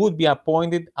would be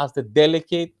appointed as the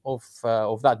delegate of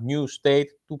that new state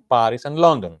to Paris and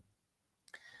London.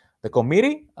 The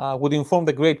committee would inform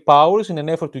the great powers in an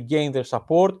effort to gain their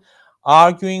support,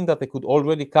 arguing that they could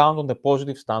already count on the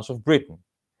positive stance of Britain.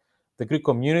 The Greek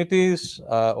communities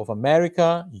of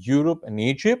America, Europe, and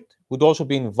Egypt would also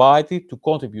be invited to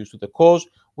contribute to the cause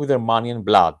with their money and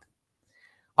blood.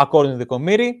 According to the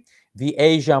committee, the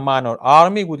Asia Minor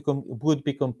army would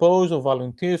be composed of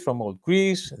volunteers from all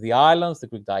Greece, the islands, the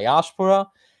Greek diaspora,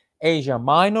 Asia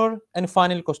Minor, and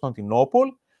finally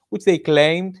Constantinople, which they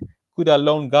claimed could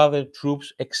alone gather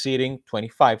troops exceeding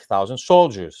 25,000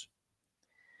 soldiers.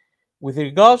 With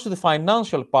regards to the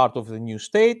financial part of the new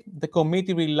state, the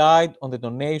committee relied on the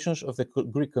donations of the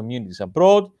Greek communities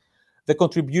abroad, the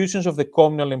contributions of the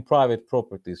communal and private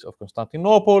properties of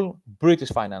Constantinople, British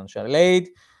financial aid,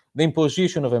 the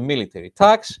imposition of a military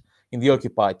tax in the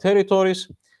occupied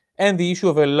territories, and the issue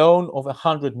of a loan of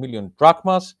 100 million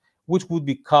drachmas, which would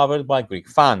be covered by Greek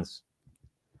funds.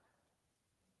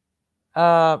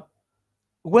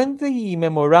 When the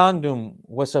memorandum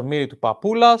was submitted to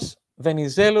Papoulas,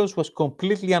 Venizelos was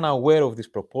completely unaware of these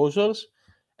proposals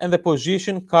and the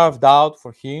position carved out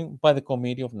for him by the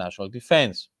Committee of National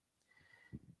Defense.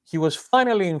 He was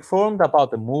finally informed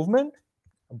about the movement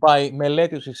by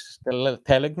Meletios'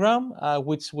 telegram,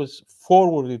 which was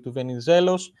forwarded to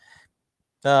Venizelos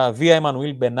via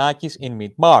Emmanuel Benakis in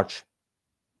mid-March.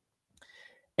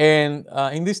 And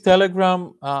in this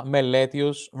telegram,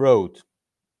 Meletios wrote,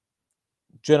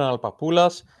 General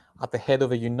Papoulas, at the head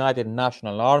of a united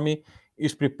national army,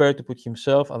 is prepared to put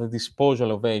himself at the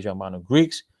disposal of Asia Minor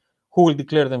Greeks, who will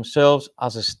declare themselves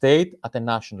as a state at the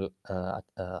National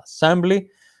Assembly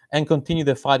and continue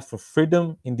the fight for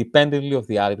freedom independently of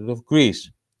the attitude of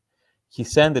Greece. He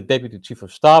sent the Deputy Chief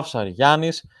of Staff,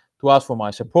 Sarianis, to ask for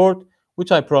my support,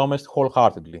 which I promised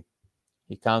wholeheartedly.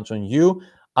 He counts on you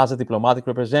as a diplomatic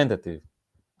representative.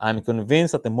 I am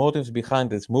convinced that the motives behind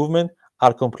this movement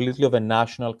are completely of a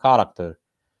national character.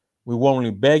 We warmly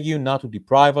beg you not to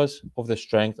deprive us of the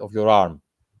strength of your arm.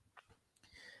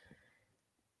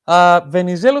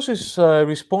 Venizelos'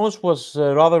 response was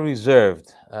rather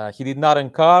reserved. He did not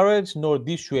encourage nor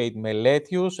dissuade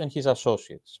Meletios and his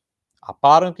associates.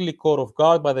 Apparently caught off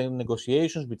guard by the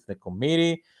negotiations between the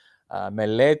committee,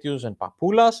 Meletios and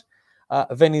Papoulas,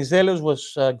 Venizelos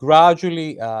was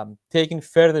gradually taking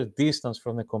further distance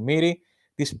from the committee,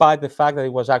 despite the fact that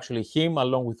it was actually him,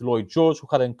 along with Lloyd George, who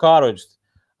had encouraged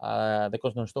the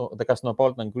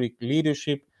Constantinopolitan Greek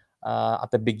leadership at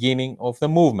the beginning of the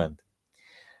movement.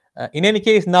 In any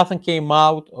case, nothing came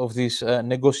out of these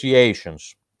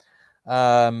negotiations.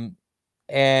 And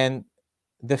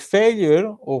the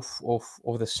failure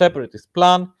of the separatist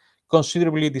plan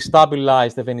considerably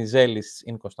destabilized the Venizelists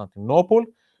in Constantinople,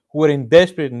 who were in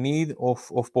desperate need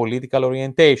of political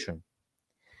orientation.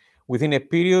 Within a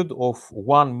period of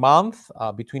 1 month,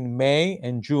 between May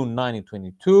and June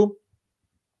 1922,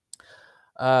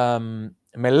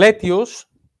 Meletios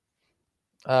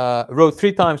wrote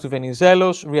 3 times to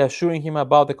Venizelos, reassuring him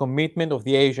about the commitment of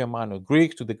the Asia Minor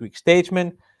Greeks to the Greek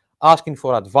statesmen, asking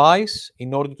for advice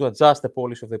in order to adjust the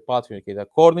policy of the Patriarchate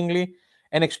accordingly,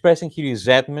 and expressing his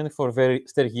resentment for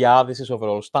Steriadis'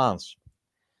 overall stance.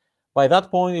 By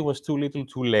that point, it was too little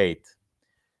too late.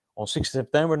 On 6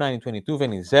 September 1922,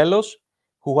 Venizelos,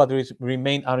 who had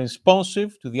remained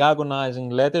unresponsive to the agonizing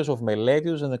letters of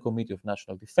Meletios and the Committee of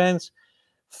National Defense,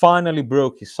 finally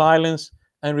broke his silence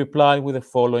and replied with the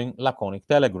following laconic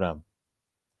telegram.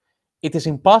 It is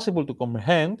impossible to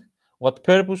comprehend what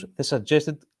purpose the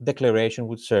suggested declaration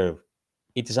would serve.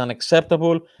 It is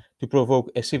unacceptable to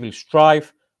provoke a civil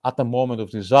strife at a moment of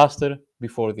disaster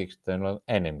before the external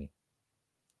enemy.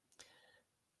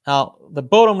 Now, the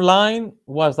bottom line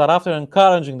was that after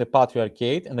encouraging the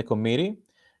Patriarchate and the committee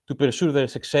to pursue their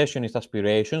successionist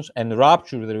aspirations and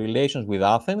rupture their relations with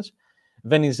Athens,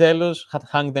 Venizelos had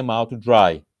hung them out to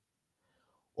dry.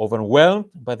 Overwhelmed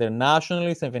by their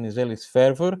nationalist and Venizelist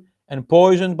fervor and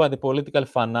poisoned by the political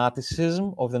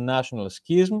fanaticism of the national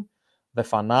schism, the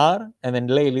Fanar and the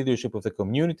lay leadership of the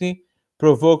community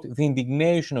provoked the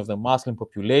indignation of the Muslim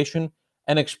population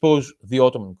and exposed the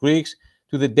Ottoman Greeks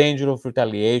to the danger of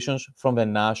retaliations from the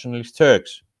nationalist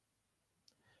Turks.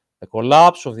 The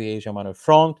collapse of the Asia Minor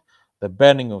Front, the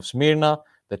burning of Smyrna,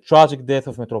 the tragic death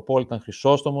of Metropolitan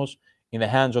Chrysostomos in the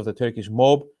hands of the Turkish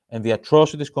mob, and the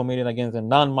atrocities committed against the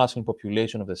non-Muslim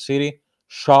population of the city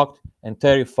shocked and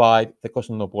terrified the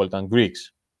Constantinopolitan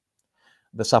Greeks.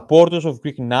 The supporters of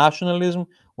Greek nationalism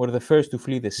were the first to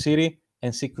flee the city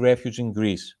and seek refuge in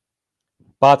Greece.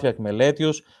 Patriarch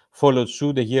Meletios followed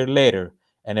suit a year later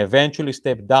and eventually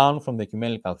stepped down from the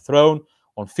ecumenical throne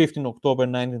on 15 October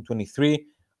 1923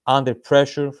 under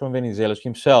pressure from Venizelos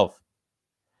himself.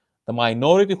 The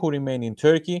minority who remained in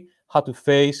Turkey had to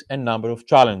face a number of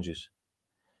challenges.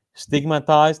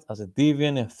 Stigmatized as a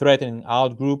deviant and threatening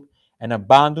outgroup and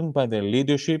abandoned by their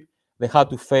leadership, they had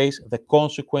to face the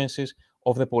consequences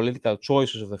of the political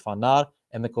choices of the Fanar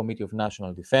and the Committee of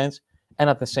National Defense, and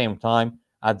at the same time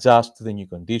adjust to the new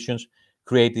conditions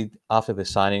created after the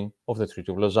signing of the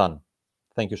Treaty of Lausanne.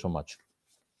 Thank you so much.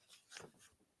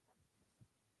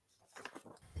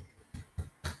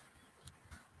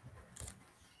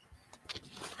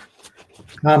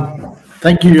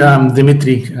 Thank you,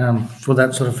 Dimitri, for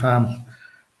that sort of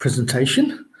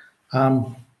presentation.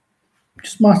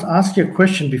 Just must ask you a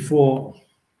question before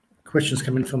questions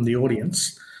come in from the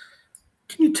audience.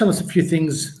 Can you tell us a few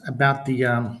things about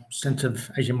the Centre of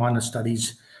Asia Minor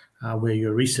Studies, where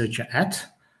you're a researcher at?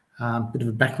 A bit of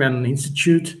a background on the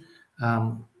institute.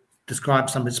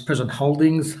 Describe some of its present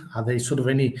holdings. Are there sort of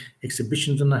any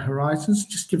exhibitions on the horizons?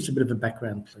 Just give us a bit of a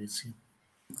background, please.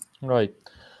 Right.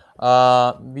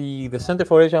 The Center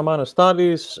for Asia Minor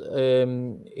Studies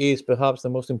is perhaps the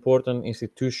most important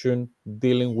institution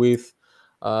dealing with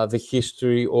the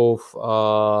history of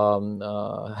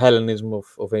Hellenism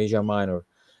of Asia Minor.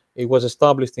 It was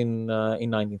established in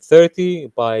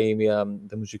 1930 by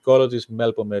the musicologist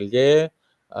Melpo Merlier,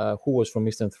 who was from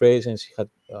Eastern Thrace, and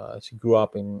she grew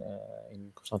up in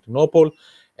Constantinople,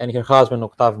 and her husband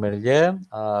Octave Merlier,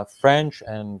 French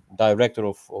and director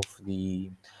of the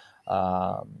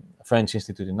French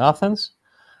Institute in Athens.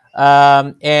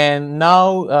 And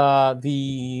now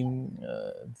the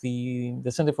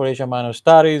Center for Asia Minor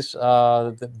Studies,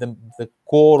 the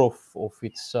core of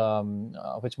its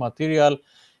material,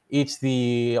 it's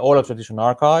the oral tradition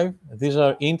archive. These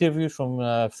are interviews from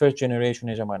first generation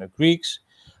Asia Minor Greeks.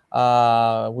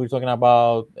 We're talking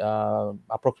about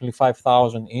approximately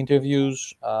 5,000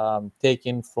 interviews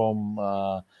taken from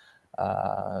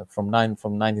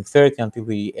 1930 until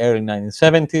the early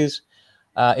 1970s.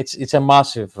 It's a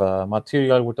massive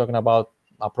material. We're talking about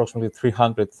approximately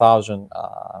 300,000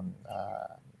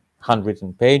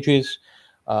 handwritten pages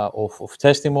of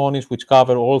testimonies, which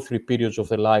cover all three periods of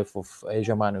the life of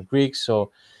Asia Minor Greeks.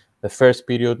 So the first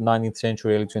period, 19th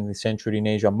century, early 20th century in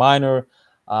Asia Minor,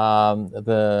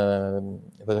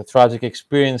 the tragic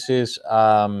experiences,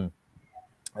 the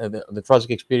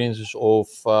tragic experiences of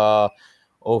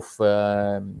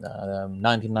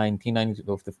 1919,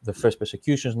 of the first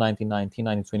persecutions, 1919,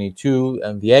 1922,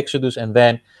 and the Exodus, and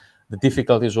then the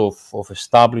difficulties of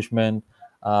establishment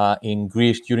in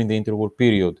Greece during the interwar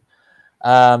period.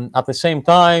 At the same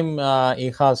time,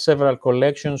 it has several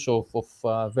collections of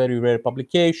very rare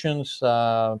publications.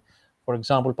 For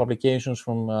example, publications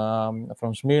from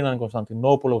Smyrna and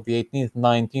Constantinople of the 18th,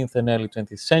 19th, and early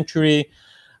 20th century.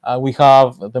 We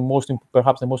have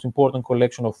perhaps the most important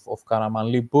collection of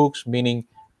Karamanli books, meaning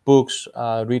books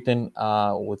written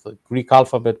with the Greek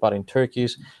alphabet but in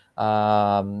Turkish,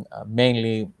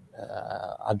 mainly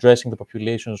addressing the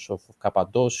populations of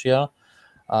Cappadocia,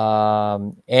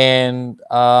 and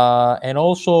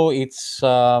also it's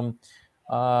open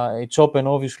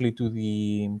obviously to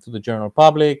the general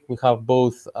public. We have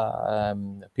both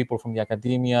people from the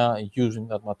academia using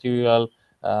that material,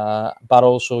 but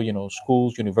also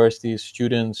schools, universities,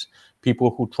 students, people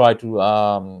who try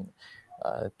to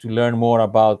learn more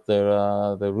about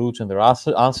their roots and their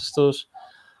ancestors.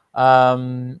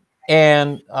 And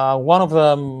one of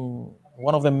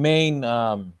the main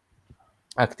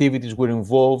activities we're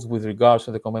involved with regards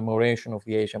to the commemoration of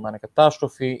the Asia Minor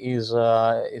Catastrophe is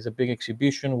a big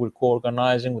exhibition we're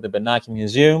co-organizing with the Benaki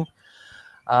Museum.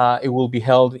 It will be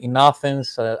held in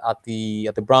Athens at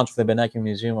the branch of the Benaki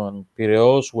Museum on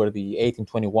Piraeus, where the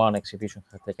 1821 exhibition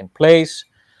has taken place.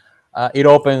 It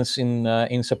opens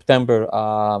in September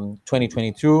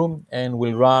 2022 and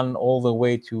will run all the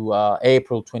way to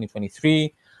April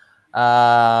 2023.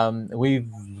 We've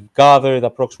gathered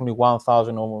approximately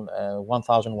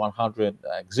 1,100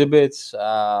 exhibits,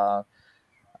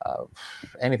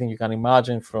 anything you can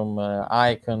imagine, from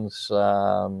icons,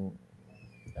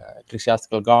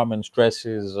 ecclesiastical garments,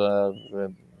 dresses,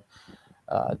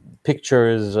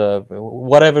 pictures,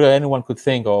 whatever anyone could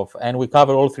think of. And we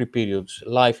cover all three periods: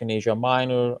 life in Asia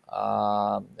Minor,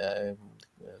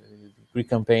 Greek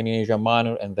campaign in Asia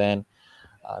Minor, and then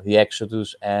the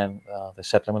Exodus and the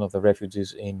settlement of the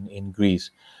refugees in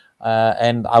Greece.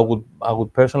 And I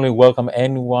would personally welcome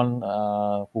anyone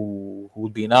who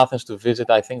would be in Athens to visit.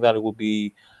 I think that it would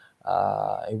be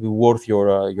worth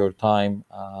your time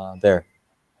there.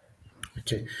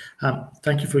 Okay,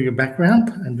 thank you for your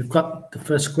background. And we've got the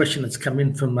first question that's come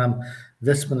in from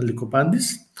Vesman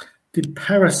Likopandis. Did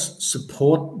Paris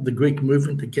support the Greek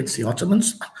movement against the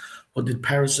Ottomans, or did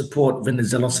Paris support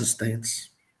Venizelos' stance?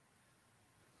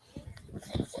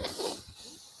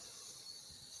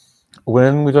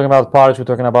 When we're talking about Paris, we're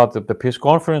talking about the peace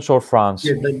conference or France?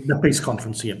 Yeah, the peace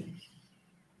conference, yeah.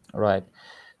 Right.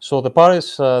 So the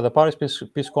Paris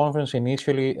peace conference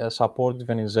initially supported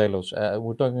Venizelos.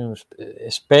 We're talking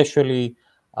especially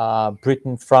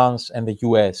Britain, France, and the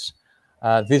U.S.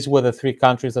 These were the three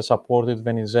countries that supported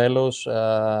Venizelos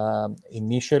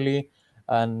initially,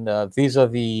 and these are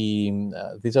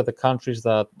the countries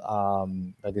that,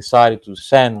 that decided to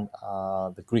send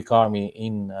the Greek army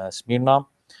in Smyrna.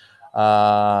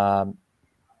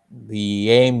 The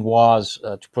aim was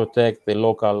to protect the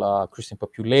local Christian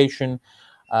population,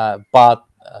 but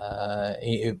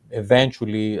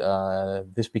eventually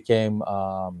this became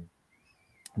a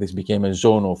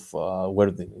zone of where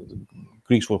the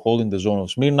Greeks were holding the zone of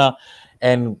Smyrna,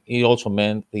 and it also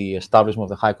meant the establishment of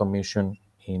the High Commission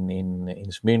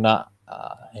in Smyrna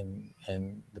and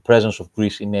the presence of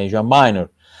Greece in Asia Minor.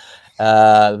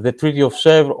 The Treaty of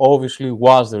Sevres obviously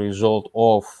was the result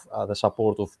of the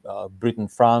support of Britain,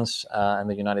 France, and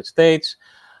the United States.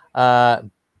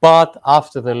 But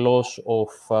after the loss of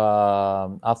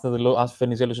after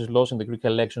Venizelos' loss in the Greek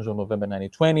elections of November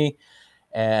 1920,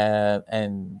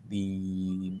 and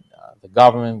the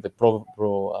government, the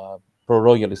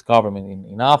pro-royalist government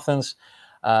in Athens,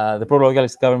 the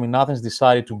pro-royalist government in Athens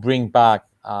decided to bring back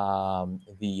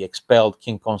the expelled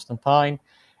King Constantine.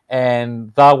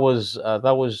 And that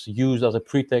was used as a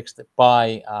pretext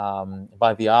by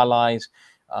the Allies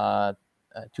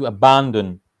to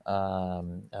abandon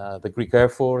the Greek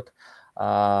effort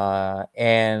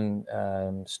and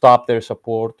stop their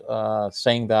support,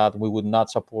 saying that we would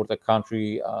not support a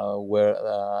country where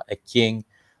a king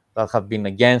that had been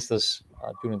against us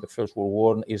during the First World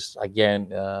War is again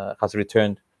has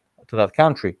returned to that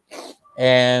country.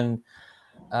 And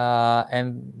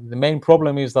the main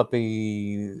problem is that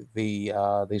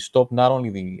they stopped not only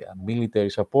the military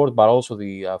support but also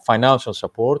the financial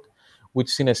support,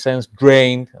 which in a sense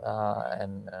drained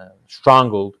and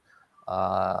strangled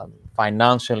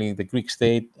financially the Greek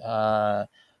state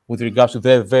with regards to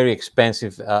their very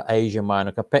expensive Asia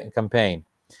Minor campaign.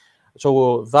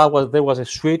 So there was a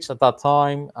switch at that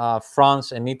time.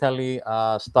 France and Italy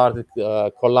started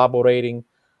collaborating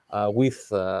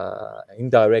with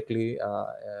indirectly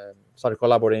started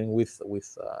collaborating with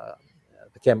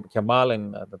the Kemal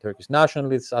and the Turkish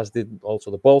nationalists, as did also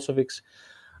the Bolsheviks.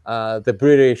 The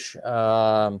British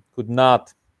could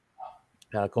not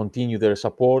continue their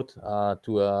support to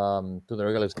the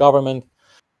Regalist government.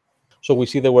 So we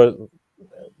see there were,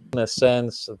 in a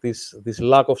sense, this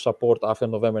lack of support after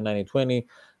November 1920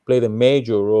 played a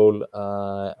major role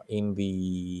in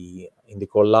the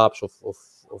collapse of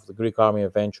the Greek army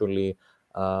eventually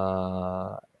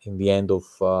in the end of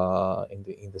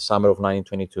in the summer of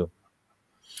 1922.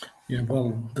 Yeah,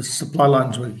 well, the supply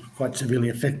lines were quite severely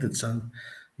affected. So,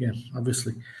 yeah,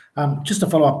 obviously. Just a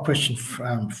follow-up question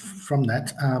from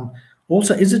that.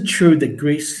 Also, is it true that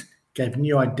Greece gave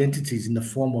new identities in the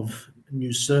form of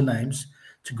new surnames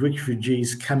to Greek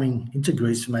refugees coming into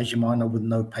Greece from Asia Minor with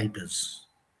no papers?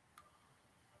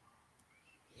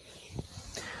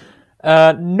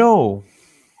 No,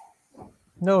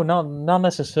 not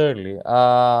necessarily.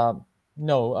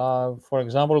 No, for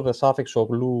example, the suffix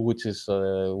 "oglu," which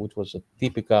was a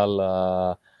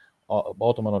typical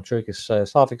Ottoman or Turkish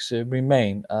suffix,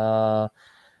 remain.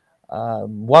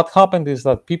 What happened is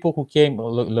that people who came,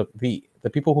 the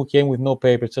people who came with no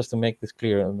papers, just to make this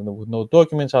clear, with no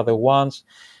documents, are the ones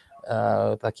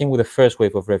that came with the first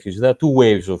wave of refugees. There are two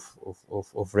waves of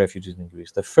refugees in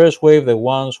Greece. The first wave, the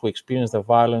ones who experienced the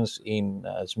violence in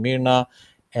Smyrna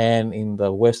and in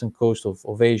the western coast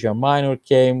of Asia Minor,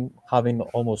 came having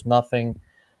almost nothing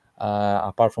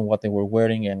apart from what they were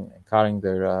wearing and carrying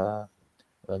their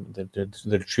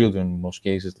children, in most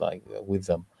cases, with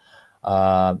them.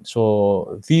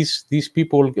 So these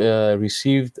people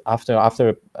received after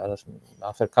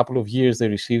a couple of years, they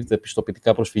received the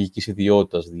πιστοποιητικά προσφυγικής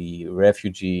ιδιότητας, the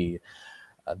refugee,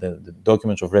 the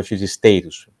documents of refugee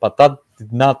status. But that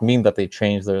did not mean that they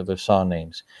changed their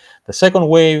surnames. The second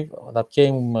wave that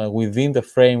came within the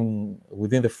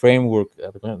framework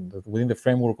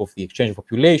of the exchange of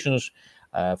populations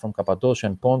from Cappadocia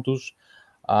and Pontus.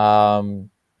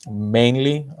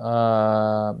 Mainly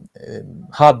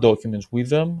had documents with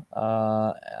them,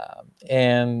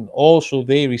 and also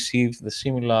they received the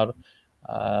similar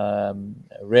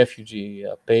refugee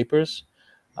papers,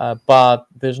 but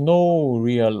there's no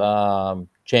real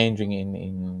changing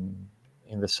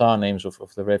in the surnames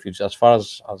of the refugees, as far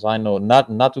as I know,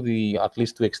 not to the, at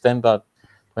least to the extent that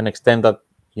an extent that,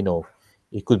 you know,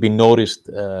 it could be noticed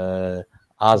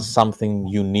as something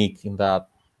unique in that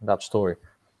story.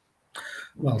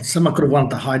 Well, someone could have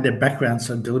wanted to hide their background,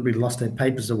 so deliberately lost their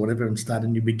papers or whatever and start a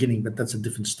new beginning, but that's a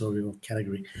different story or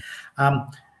category. I've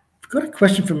got a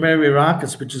question from Mary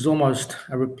Arrakis, which is almost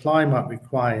a reply might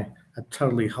require a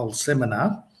totally whole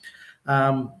seminar.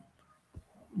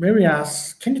 Mary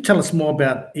asks, can you tell us more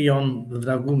about Ion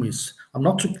Dragoumis? I'm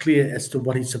not too clear as to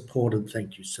what he supported,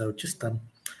 thank you. So just a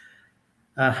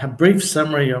brief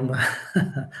summary of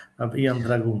Ion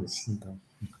Dragoumis.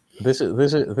 This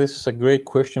is a great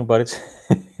question, but it's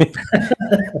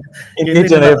Yeah,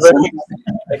 needs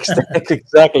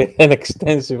exactly an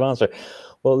extensive answer.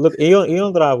 Well, look,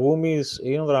 Ion Dragoumis,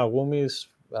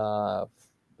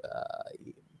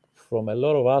 from a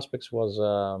lot of aspects was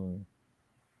an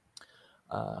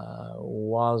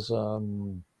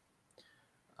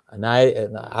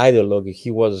ideologue.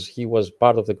 He was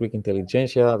part of the Greek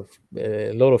intelligentsia.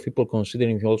 A lot of people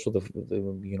considering him also the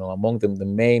you know, among them the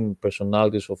main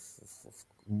personalities of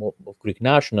Greek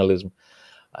nationalism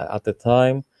at the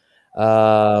time.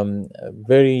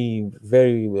 Very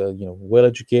you know, well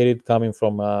educated, coming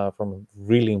from a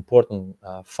really important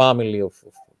family of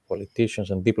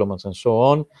politicians and diplomats and so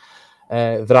on.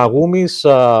 Dragoumis,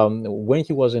 when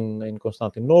he was in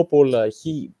Constantinople,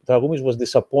 Dragoumis was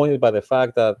disappointed by the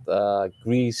fact that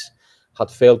Greece had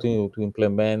failed to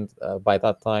implement by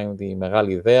that time the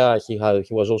Megali Idea. He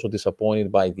was also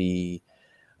disappointed by the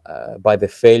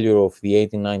failure of the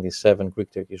 1897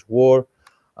 Greek-Turkish War,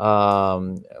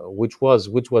 which was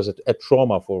a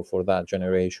trauma for that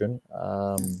generation.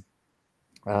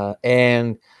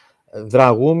 And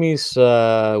Dragoumis,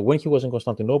 when he was in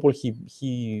Constantinople,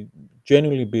 he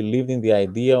genuinely believed in the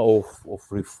idea of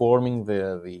reforming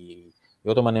the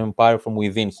Ottoman Empire from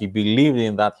within. He believed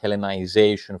in that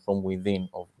Hellenization from within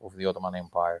of the Ottoman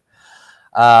Empire.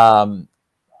 At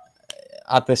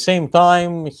the same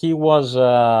time, he was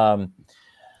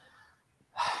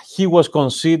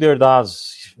considered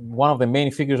as one of the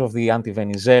main figures of the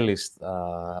anti-Venizelist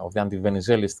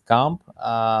camp,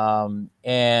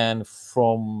 and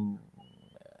from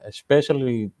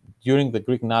especially during the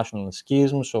Greek national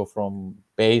schism, so from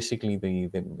basically the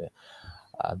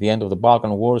end of the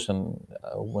Balkan Wars, and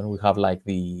when we have like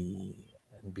the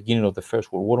beginning of the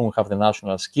First World War, when we have the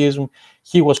national schism,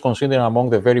 he was considered among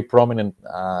the very prominent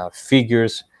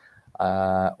figures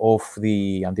of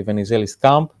the anti-Venizelist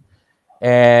camp.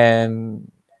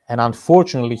 And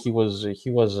unfortunately, he was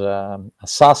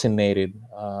assassinated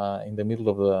in the middle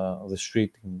of the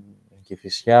street in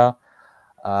Kifissia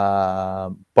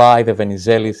by the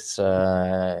Venizelists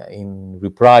in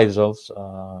reprisals,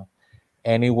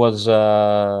 and it was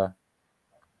I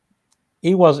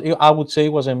would say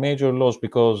it was a major loss,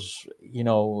 because, you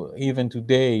know, even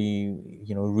today,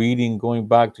 you know, going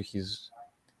back to his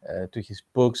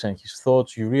books and his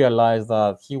thoughts, you realize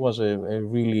that he was a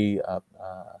really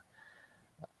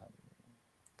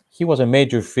he was a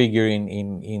major figure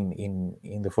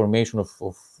in the formation of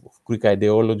Greek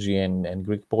ideology and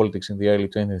Greek politics in the early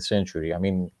 20th century. I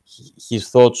mean, his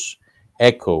thoughts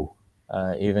echo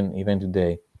even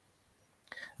today.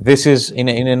 This is in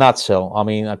a nutshell. I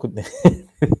mean, I could.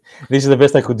 This is the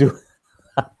best I could do.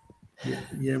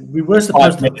 Yeah, we were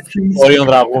supposed to.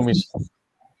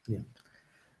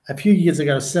 A few years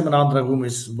ago, a seminar on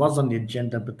Dragoumis was on the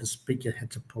agenda, but the speaker had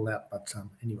to pull out. But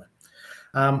anyway,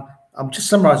 I'll just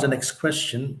summarize the next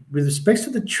question. With respect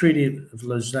to the Treaty of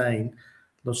Lausanne,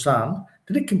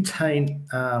 did it contain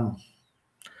a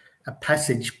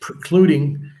passage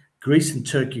precluding Greece and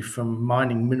Turkey from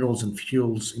mining minerals and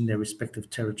fuels in their respective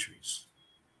territories?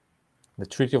 The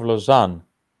Treaty of Lausanne.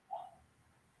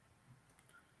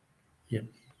 Yeah.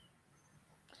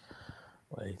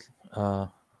 Wait.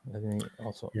 Let me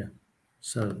also. Yeah.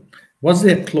 So, was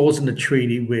there a clause in the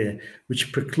treaty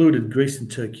which precluded Greece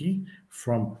and Turkey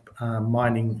from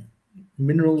mining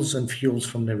minerals and fuels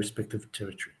from their respective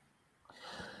territory?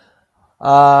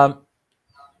 I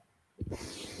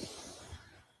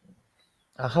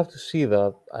have to see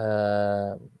that.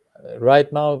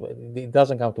 Right now, it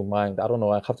doesn't come to mind. I don't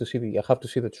know. I have to see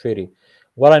the treaty.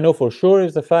 What I know for sure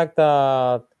is the fact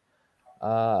that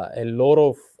a lot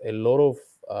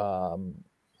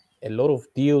of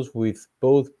deals with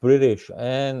both British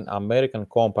and American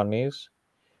companies,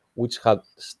 which had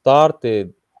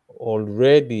started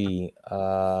already,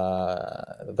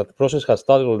 that the process had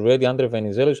started already under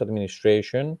Venizelos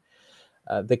administration.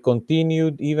 They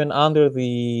continued even under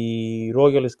the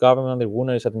royalist government, under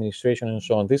Gunaris administration, and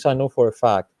so on. This I know for a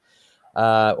fact,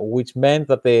 which meant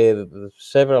that the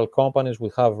several companies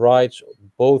would have rights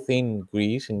both in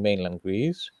Greece, in mainland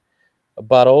Greece,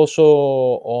 but also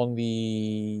on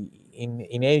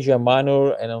in Asia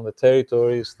Minor and on the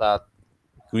territories that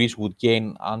Greece would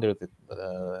gain under the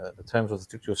terms of the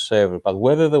Treaty of Sever. But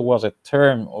whether there was a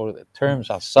term or the terms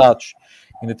as such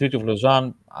in the Treaty of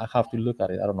Lausanne, I have to look at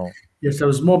it. I don't know. Yes, it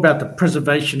was more about the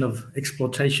preservation of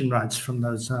exploitation rights from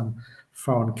those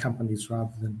foreign companies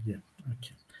rather than, yeah,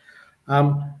 okay.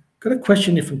 Got a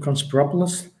question here from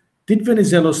Constantinopolis. Did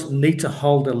Venizelos need to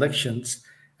hold elections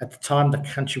at the time the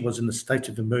country was in a state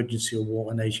of emergency or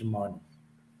war in Asia Minor?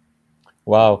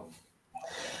 Wow,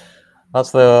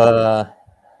 that's the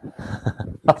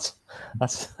that's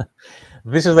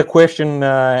this is the question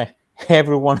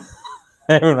everyone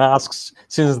asks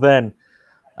since then.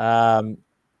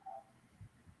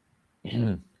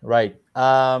 Right.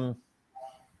 I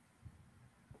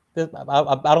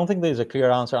don't think there's a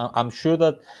clear answer. I'm sure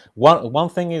that one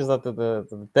thing is that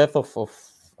the death of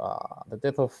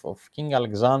King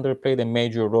Alexander played a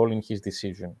major role in his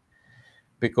decision,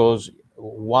 because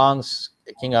once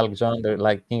King Alexander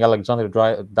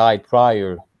died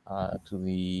prior to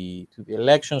the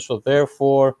election, so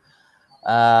therefore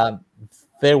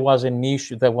there was an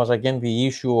issue. There was again the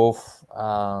issue of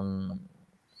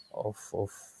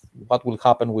what will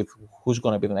happen with who's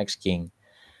going to be the next king.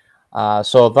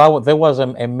 So there was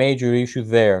a major issue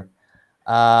there.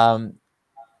 I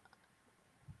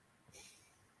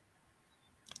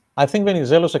think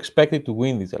Venizelos expected to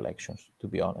win these elections, to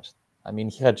be honest. I mean,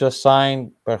 he had just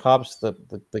signed perhaps the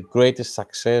greatest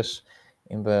success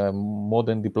in the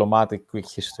modern diplomatic Greek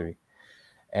history.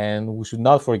 And we should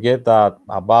not forget that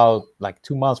about like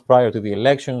 2 months prior to the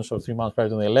elections, or 3 months prior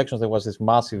to the elections, there was this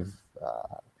massive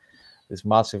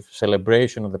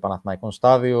celebration of the Panathinaikon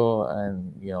Stadio,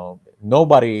 and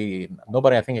nobody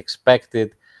I think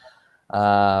expected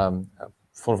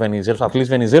for Venizelos, at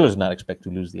least Venizelos did not expect to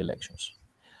lose the elections.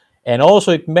 And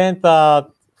also it meant that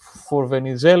for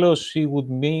Venizelos, he would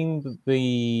mean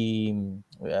in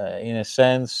a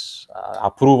sense,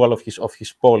 approval of his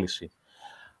policy.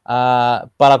 But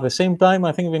at the same time,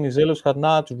 I think Venizelos had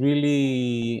not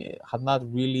really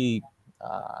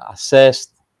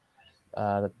assessed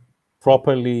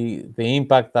properly the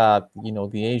impact that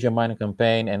the Asia Minor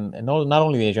campaign and not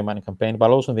only the Asia Minor campaign,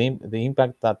 but also the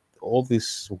impact that all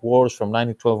these wars from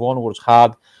 1912 onwards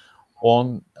had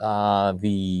on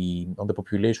the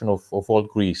population of old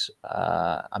Greece.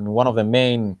 I mean, one of the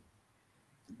main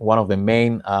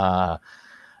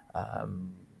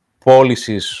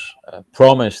policies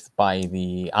promised by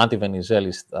the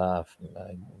anti-Venizelist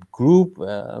group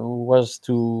was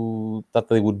that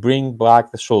they would bring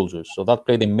back the soldiers. So that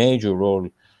played a major role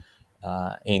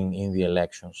in the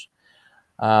elections.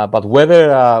 But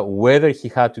whether he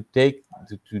had to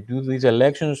do these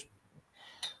elections,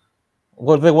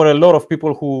 well, there were a lot of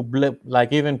people who,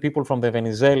 like even people from the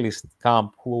Venizelist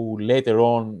camp, who later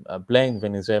on blamed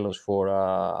Venizelos for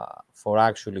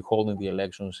actually holding the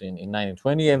elections in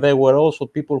 1920, and there were also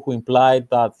people who implied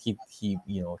that he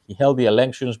held the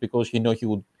elections because he knew he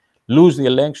would lose the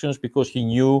elections, because he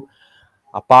knew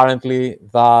apparently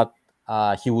that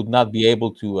he would not be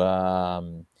able to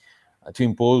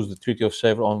impose the Treaty of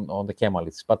Sever on the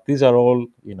Kemalists. But these are all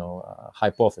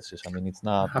hypotheses. I mean, it's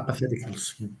not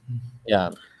hypotheticals. Yeah.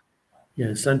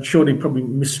 Yes, I'm sure he probably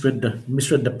misread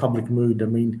the public mood. I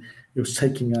mean, it was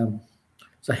taking a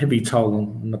heavy toll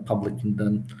on the public,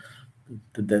 and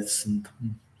the deaths. And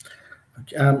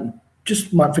okay,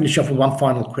 just might finish off with one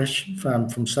final question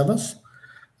from Savas.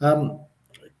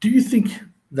 Do you think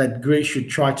that Greece should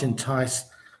try to entice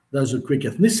those of Greek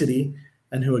ethnicity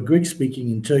and who are Greek-speaking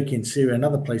in Turkey and Syria and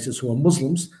other places who are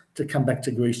Muslims to come back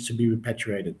to Greece to be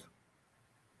repatriated?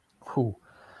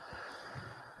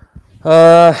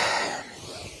 I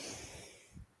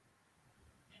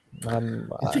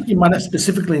think you might have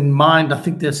specifically in mind. I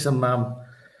think there's some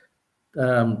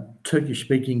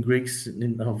Turkish-speaking Greeks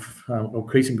or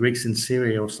Cretan Greeks in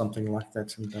Syria or something like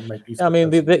that. And I mean,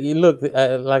 look,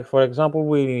 like for example,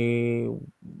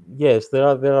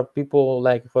 there are people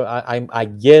like I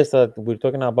guess that we're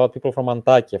talking about people from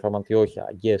Antakya, from Antiochia.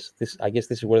 I guess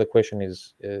this is where the question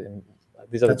is. That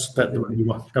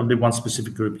would be one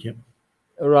specific group, yeah.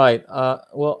 Right.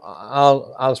 Well,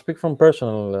 I'll speak from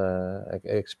personal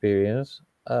experience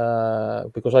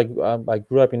because I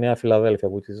grew up in Nea Philadelphia,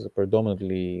 which is a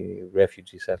predominantly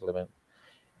refugee settlement,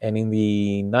 and in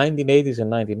the 1980s and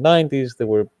 1990s there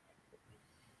were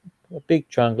a big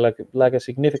chunk, like a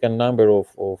significant number of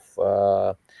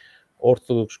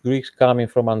Orthodox Greeks coming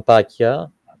from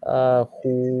Antakya,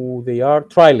 who they are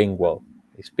trilingual.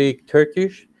 They speak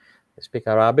Turkish, they speak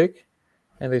Arabic,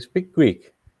 and they speak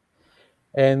Greek.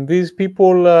 And these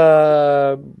people,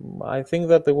 I think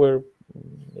that they were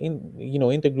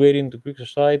integrated into Greek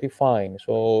society, fine.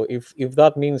 So if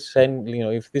that means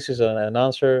if this is an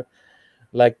answer,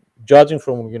 like judging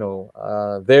from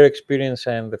their experience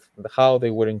and how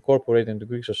they were incorporated into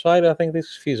Greek society, I think this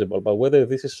is feasible. But whether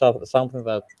this is something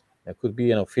that could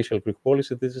be an official Greek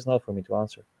policy, this is not for me to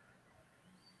answer.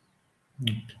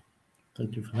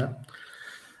 Thank you for that.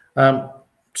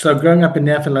 So growing up in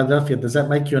Nea Philadelphia, does that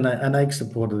make you an egg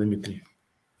supporter, Dimitri?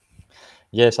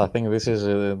 Yes, I think this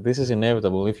is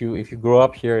inevitable. If you grow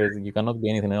up here, you cannot be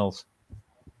anything else.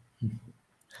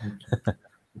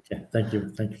 Okay, thank you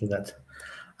for that.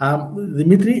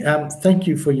 Dimitri, thank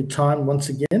you for your time once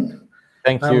again.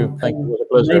 Thank you. Thank you. It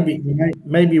was a pleasure.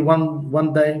 Maybe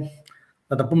one day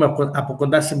να τα πούμε από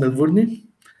κοντά στη Μελβούρνη.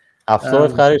 Αυτό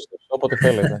ευχαρίστω, όποτε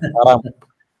θέλετε. Χαρά μου.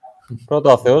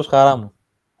 Πρώτο ο Θεός, χαρά μου.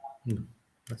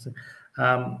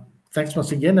 Thanks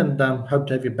once again, and hope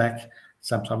to have you back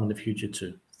sometime in the future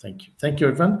too. Thank you. Thank you,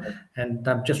 everyone. And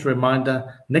just a reminder,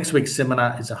 next week's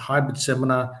seminar is a hybrid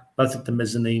seminar, both at the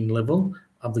mezzanine level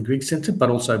of the Greek Center, but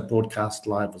also broadcast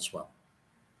live as well.